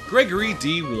Arafin, Gregory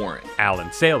D. Warren, Alan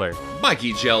Saylor,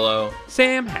 Mikey Jello,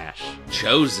 Sam Hash,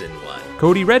 Chosen One,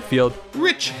 Cody Redfield,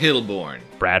 Rich Hillborn,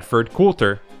 Bradford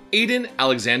Coulter, Aiden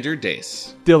Alexander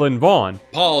Dace, Dylan Vaughn,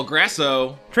 Paul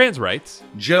Grasso, Trans Rights,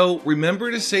 Joe, remember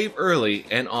to save early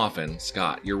and often.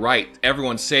 Scott, you're right.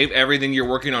 Everyone save everything you're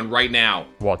working on right now.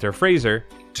 Walter Fraser,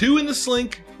 2 in the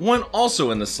slink, 1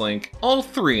 also in the slink, all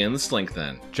 3 in the slink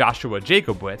then. Joshua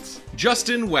Jacobwitz,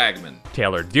 Justin Wagman,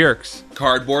 Taylor Dirks,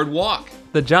 Cardboard Walk,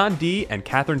 the John D. and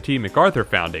Catherine T. MacArthur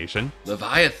Foundation,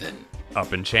 Leviathan,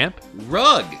 Up and Champ,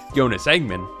 Rug, Jonas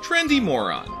Eggman, Trendy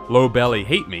Moron, Low Belly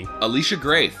Hate Me, Alicia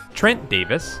Graith, Trent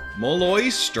Davis, Molloy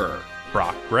Stir,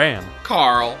 Brock Graham,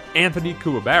 Carl, Anthony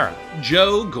Kuwabara,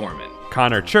 Joe Gorman,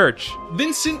 Connor Church,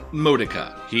 Vincent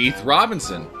Modica, Heath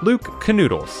Robinson, Luke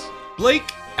Canoodles,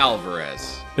 Blake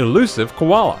Alvarez, Elusive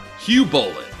Koala, Hugh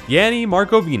Bolin, Yanni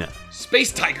Markovina,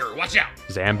 Space Tiger, watch out,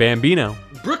 Zambambino,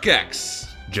 Brooke X,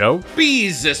 Joe,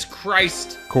 Jesus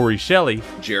Christ, Corey Shelley,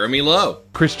 Jeremy Lowe,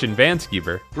 Christian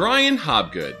Vanskever, Brian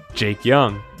Hobgood, Jake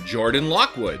Young, Jordan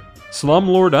Lockwood,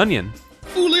 Slumlord Onion,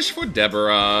 Foolish for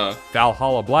Deborah,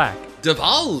 Valhalla Black,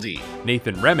 Divaldi,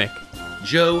 Nathan Remick,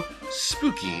 Joe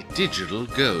Spooky Digital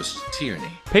Ghost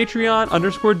Tierney,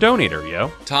 Patreon_donator,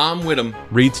 yo, Tom Whittam,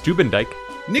 Reed Stubendike,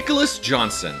 Nicholas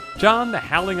Johnson, John the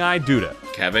Howling Eye Duda,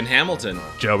 Kevin Hamilton,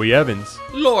 Joey Evans,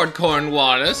 Lord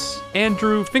Cornwallis,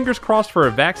 Andrew Fingers Crossed for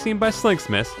a Vaccine by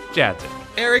Slinksmith, Jadzik,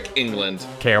 Eric England,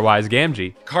 Carewise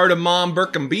Gamgee, Cardamom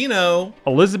Burkambino,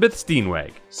 Elizabeth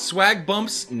Steenweg, Swag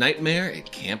Bumps Nightmare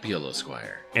at Camp Yellow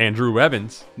Squire, Andrew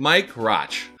Evans, Mike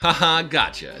Roch, haha,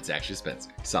 gotcha, it's actually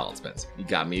Spencer, solid Spencer, you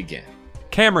got me again,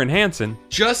 Cameron Hansen,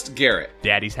 Just Garrett,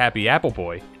 Daddy's Happy Apple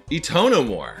Boy,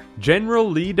 Etonomore, General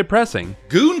Lee Depressing,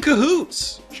 Goon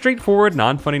Cahoots, straightforward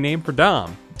non-funny name for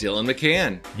Dom, Dylan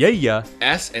McCann, Yeah,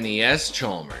 SNES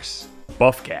Chalmers,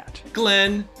 Buffcat,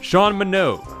 Glenn, Sean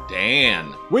Minogue,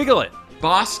 Dan, Wiggle It,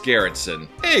 Boss Garrettson,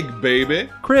 Egg Baby,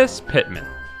 Chris Pittman,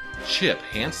 Chip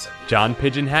Hansen, John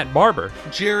Pigeon Hat Barber,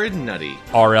 Jared Nutty,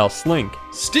 R.L. Slink,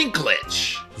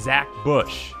 Stinklich, Zach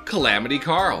Bush, Calamity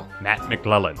Carl, Matt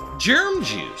McClellan, Germ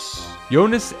Juice.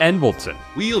 Jonas Envoltson.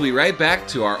 We'll be right back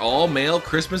to our all-male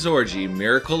Christmas orgy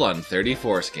miracle on 30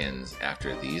 foreskins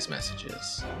after these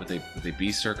messages. Would they be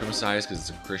circumcised because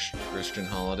it's a Christian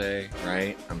holiday,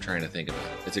 right? I'm trying to think of it.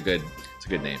 It's a good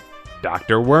name.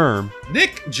 Dr. Worm,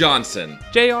 Nick Johnson,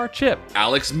 J.R. Chip,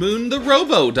 Alex Moon the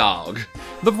Robo-Dog,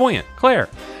 The Voyant, Claire,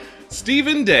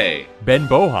 Stephen Day, Ben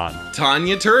Bohan,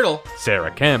 Tanya Turtle,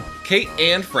 Sarah Kemp, Kate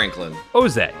Ann Franklin,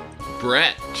 Oze,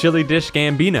 Brett, Chili Dish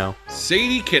Gambino,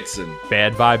 Sadie Kitson,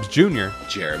 Bad Vibes Jr.,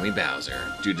 Jeremy Bowser.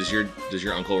 Dude, does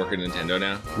your uncle work at Nintendo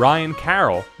now? Ryan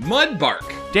Carroll,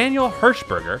 Mudbark, Daniel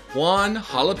Hirschberger, Juan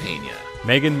Jalapeno,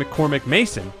 Megan McCormick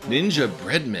Mason, Ninja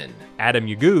Breadman, Adam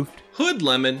Yagoofed, Hood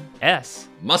Lemon, S,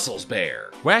 Muscles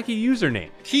Bear, Wacky Username,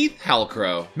 Keith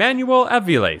Halcrow, Manuel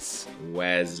Aviles,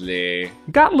 Wesley,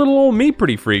 Got Little Old Me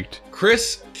Pretty Freaked,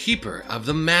 Chris Keeper of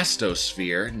the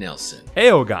Mastosphere Nelson,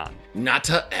 Aogon,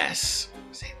 Nata S,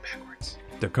 say it backwards,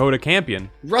 Dakota Campion,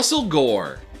 Russell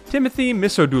Gore, Timothy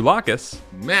Misodulakis,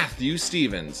 Matthew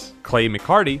Stevens, Clay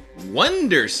McCarty,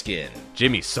 Wonderskin,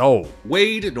 Jimmy Soul,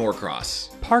 Wade Norcross,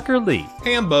 Parker Lee,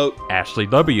 Hamboat, Ashley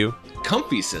W.,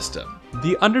 Comfy System,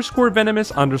 The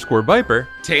 _Venomous_ Viper,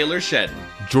 Taylor Shedden,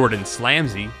 Jordan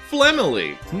Slamsey,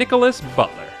 Flemily, Nicholas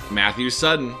Butler, Matthew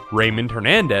Sutton, Raymond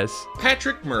Hernandez,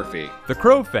 Patrick Murphy, The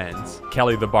Crow Fens,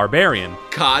 Kelly the Barbarian,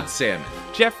 Cod Salmon,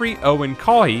 Jeffrey Owen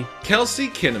Cawhey, Kelsey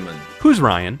Kinnaman, Who's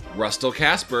Ryan, Rustle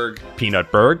Casberg,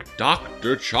 Peanutberg,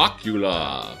 Dr.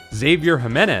 Chocula, Xavier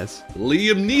Jimenez,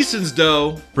 Liam Neeson's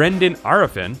Doe, Brendan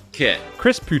Arafin, Kit,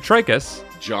 Chris Putrikis,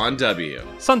 John W.,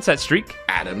 Sunset Streak,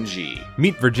 Adam G.,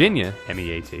 Meet Virginia,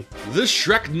 MEAT, The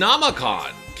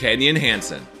Shreknomicon, Kenyon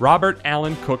Hansen, Robert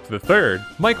Allen Cook III,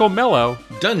 Michael Mello,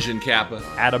 Dungeon Kappa,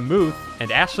 Adam Muth,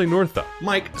 and Ashley Northup.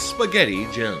 Mike Spaghetti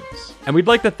Jones. And we'd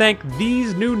like to thank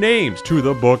these new names to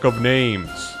the Book of Names.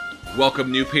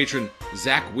 Welcome new patron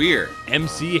Zach Weir.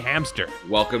 MC Hamster,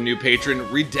 Welcome new patron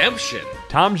Redemption.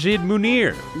 Tamjid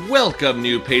Munir, Welcome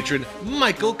new patron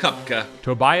Michael Kupka.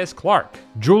 Tobias Clark,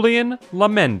 Julian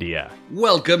Lamendia.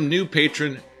 Welcome new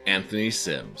patron Anthony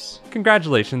Sims.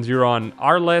 Congratulations, you're on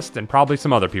our list and probably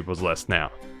some other people's list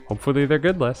now. Hopefully they're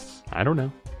good lists. I don't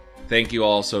know. Thank you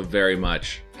all so very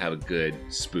much. Have a good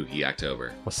spooky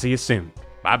October. We'll see you soon.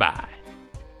 Bye-bye.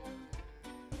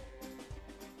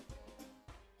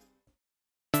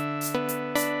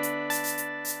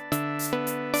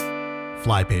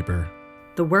 Flypaper.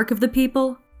 The work of the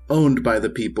people, Owned by the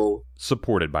people.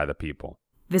 Supported by the people.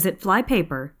 visit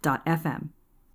flypaper.fm.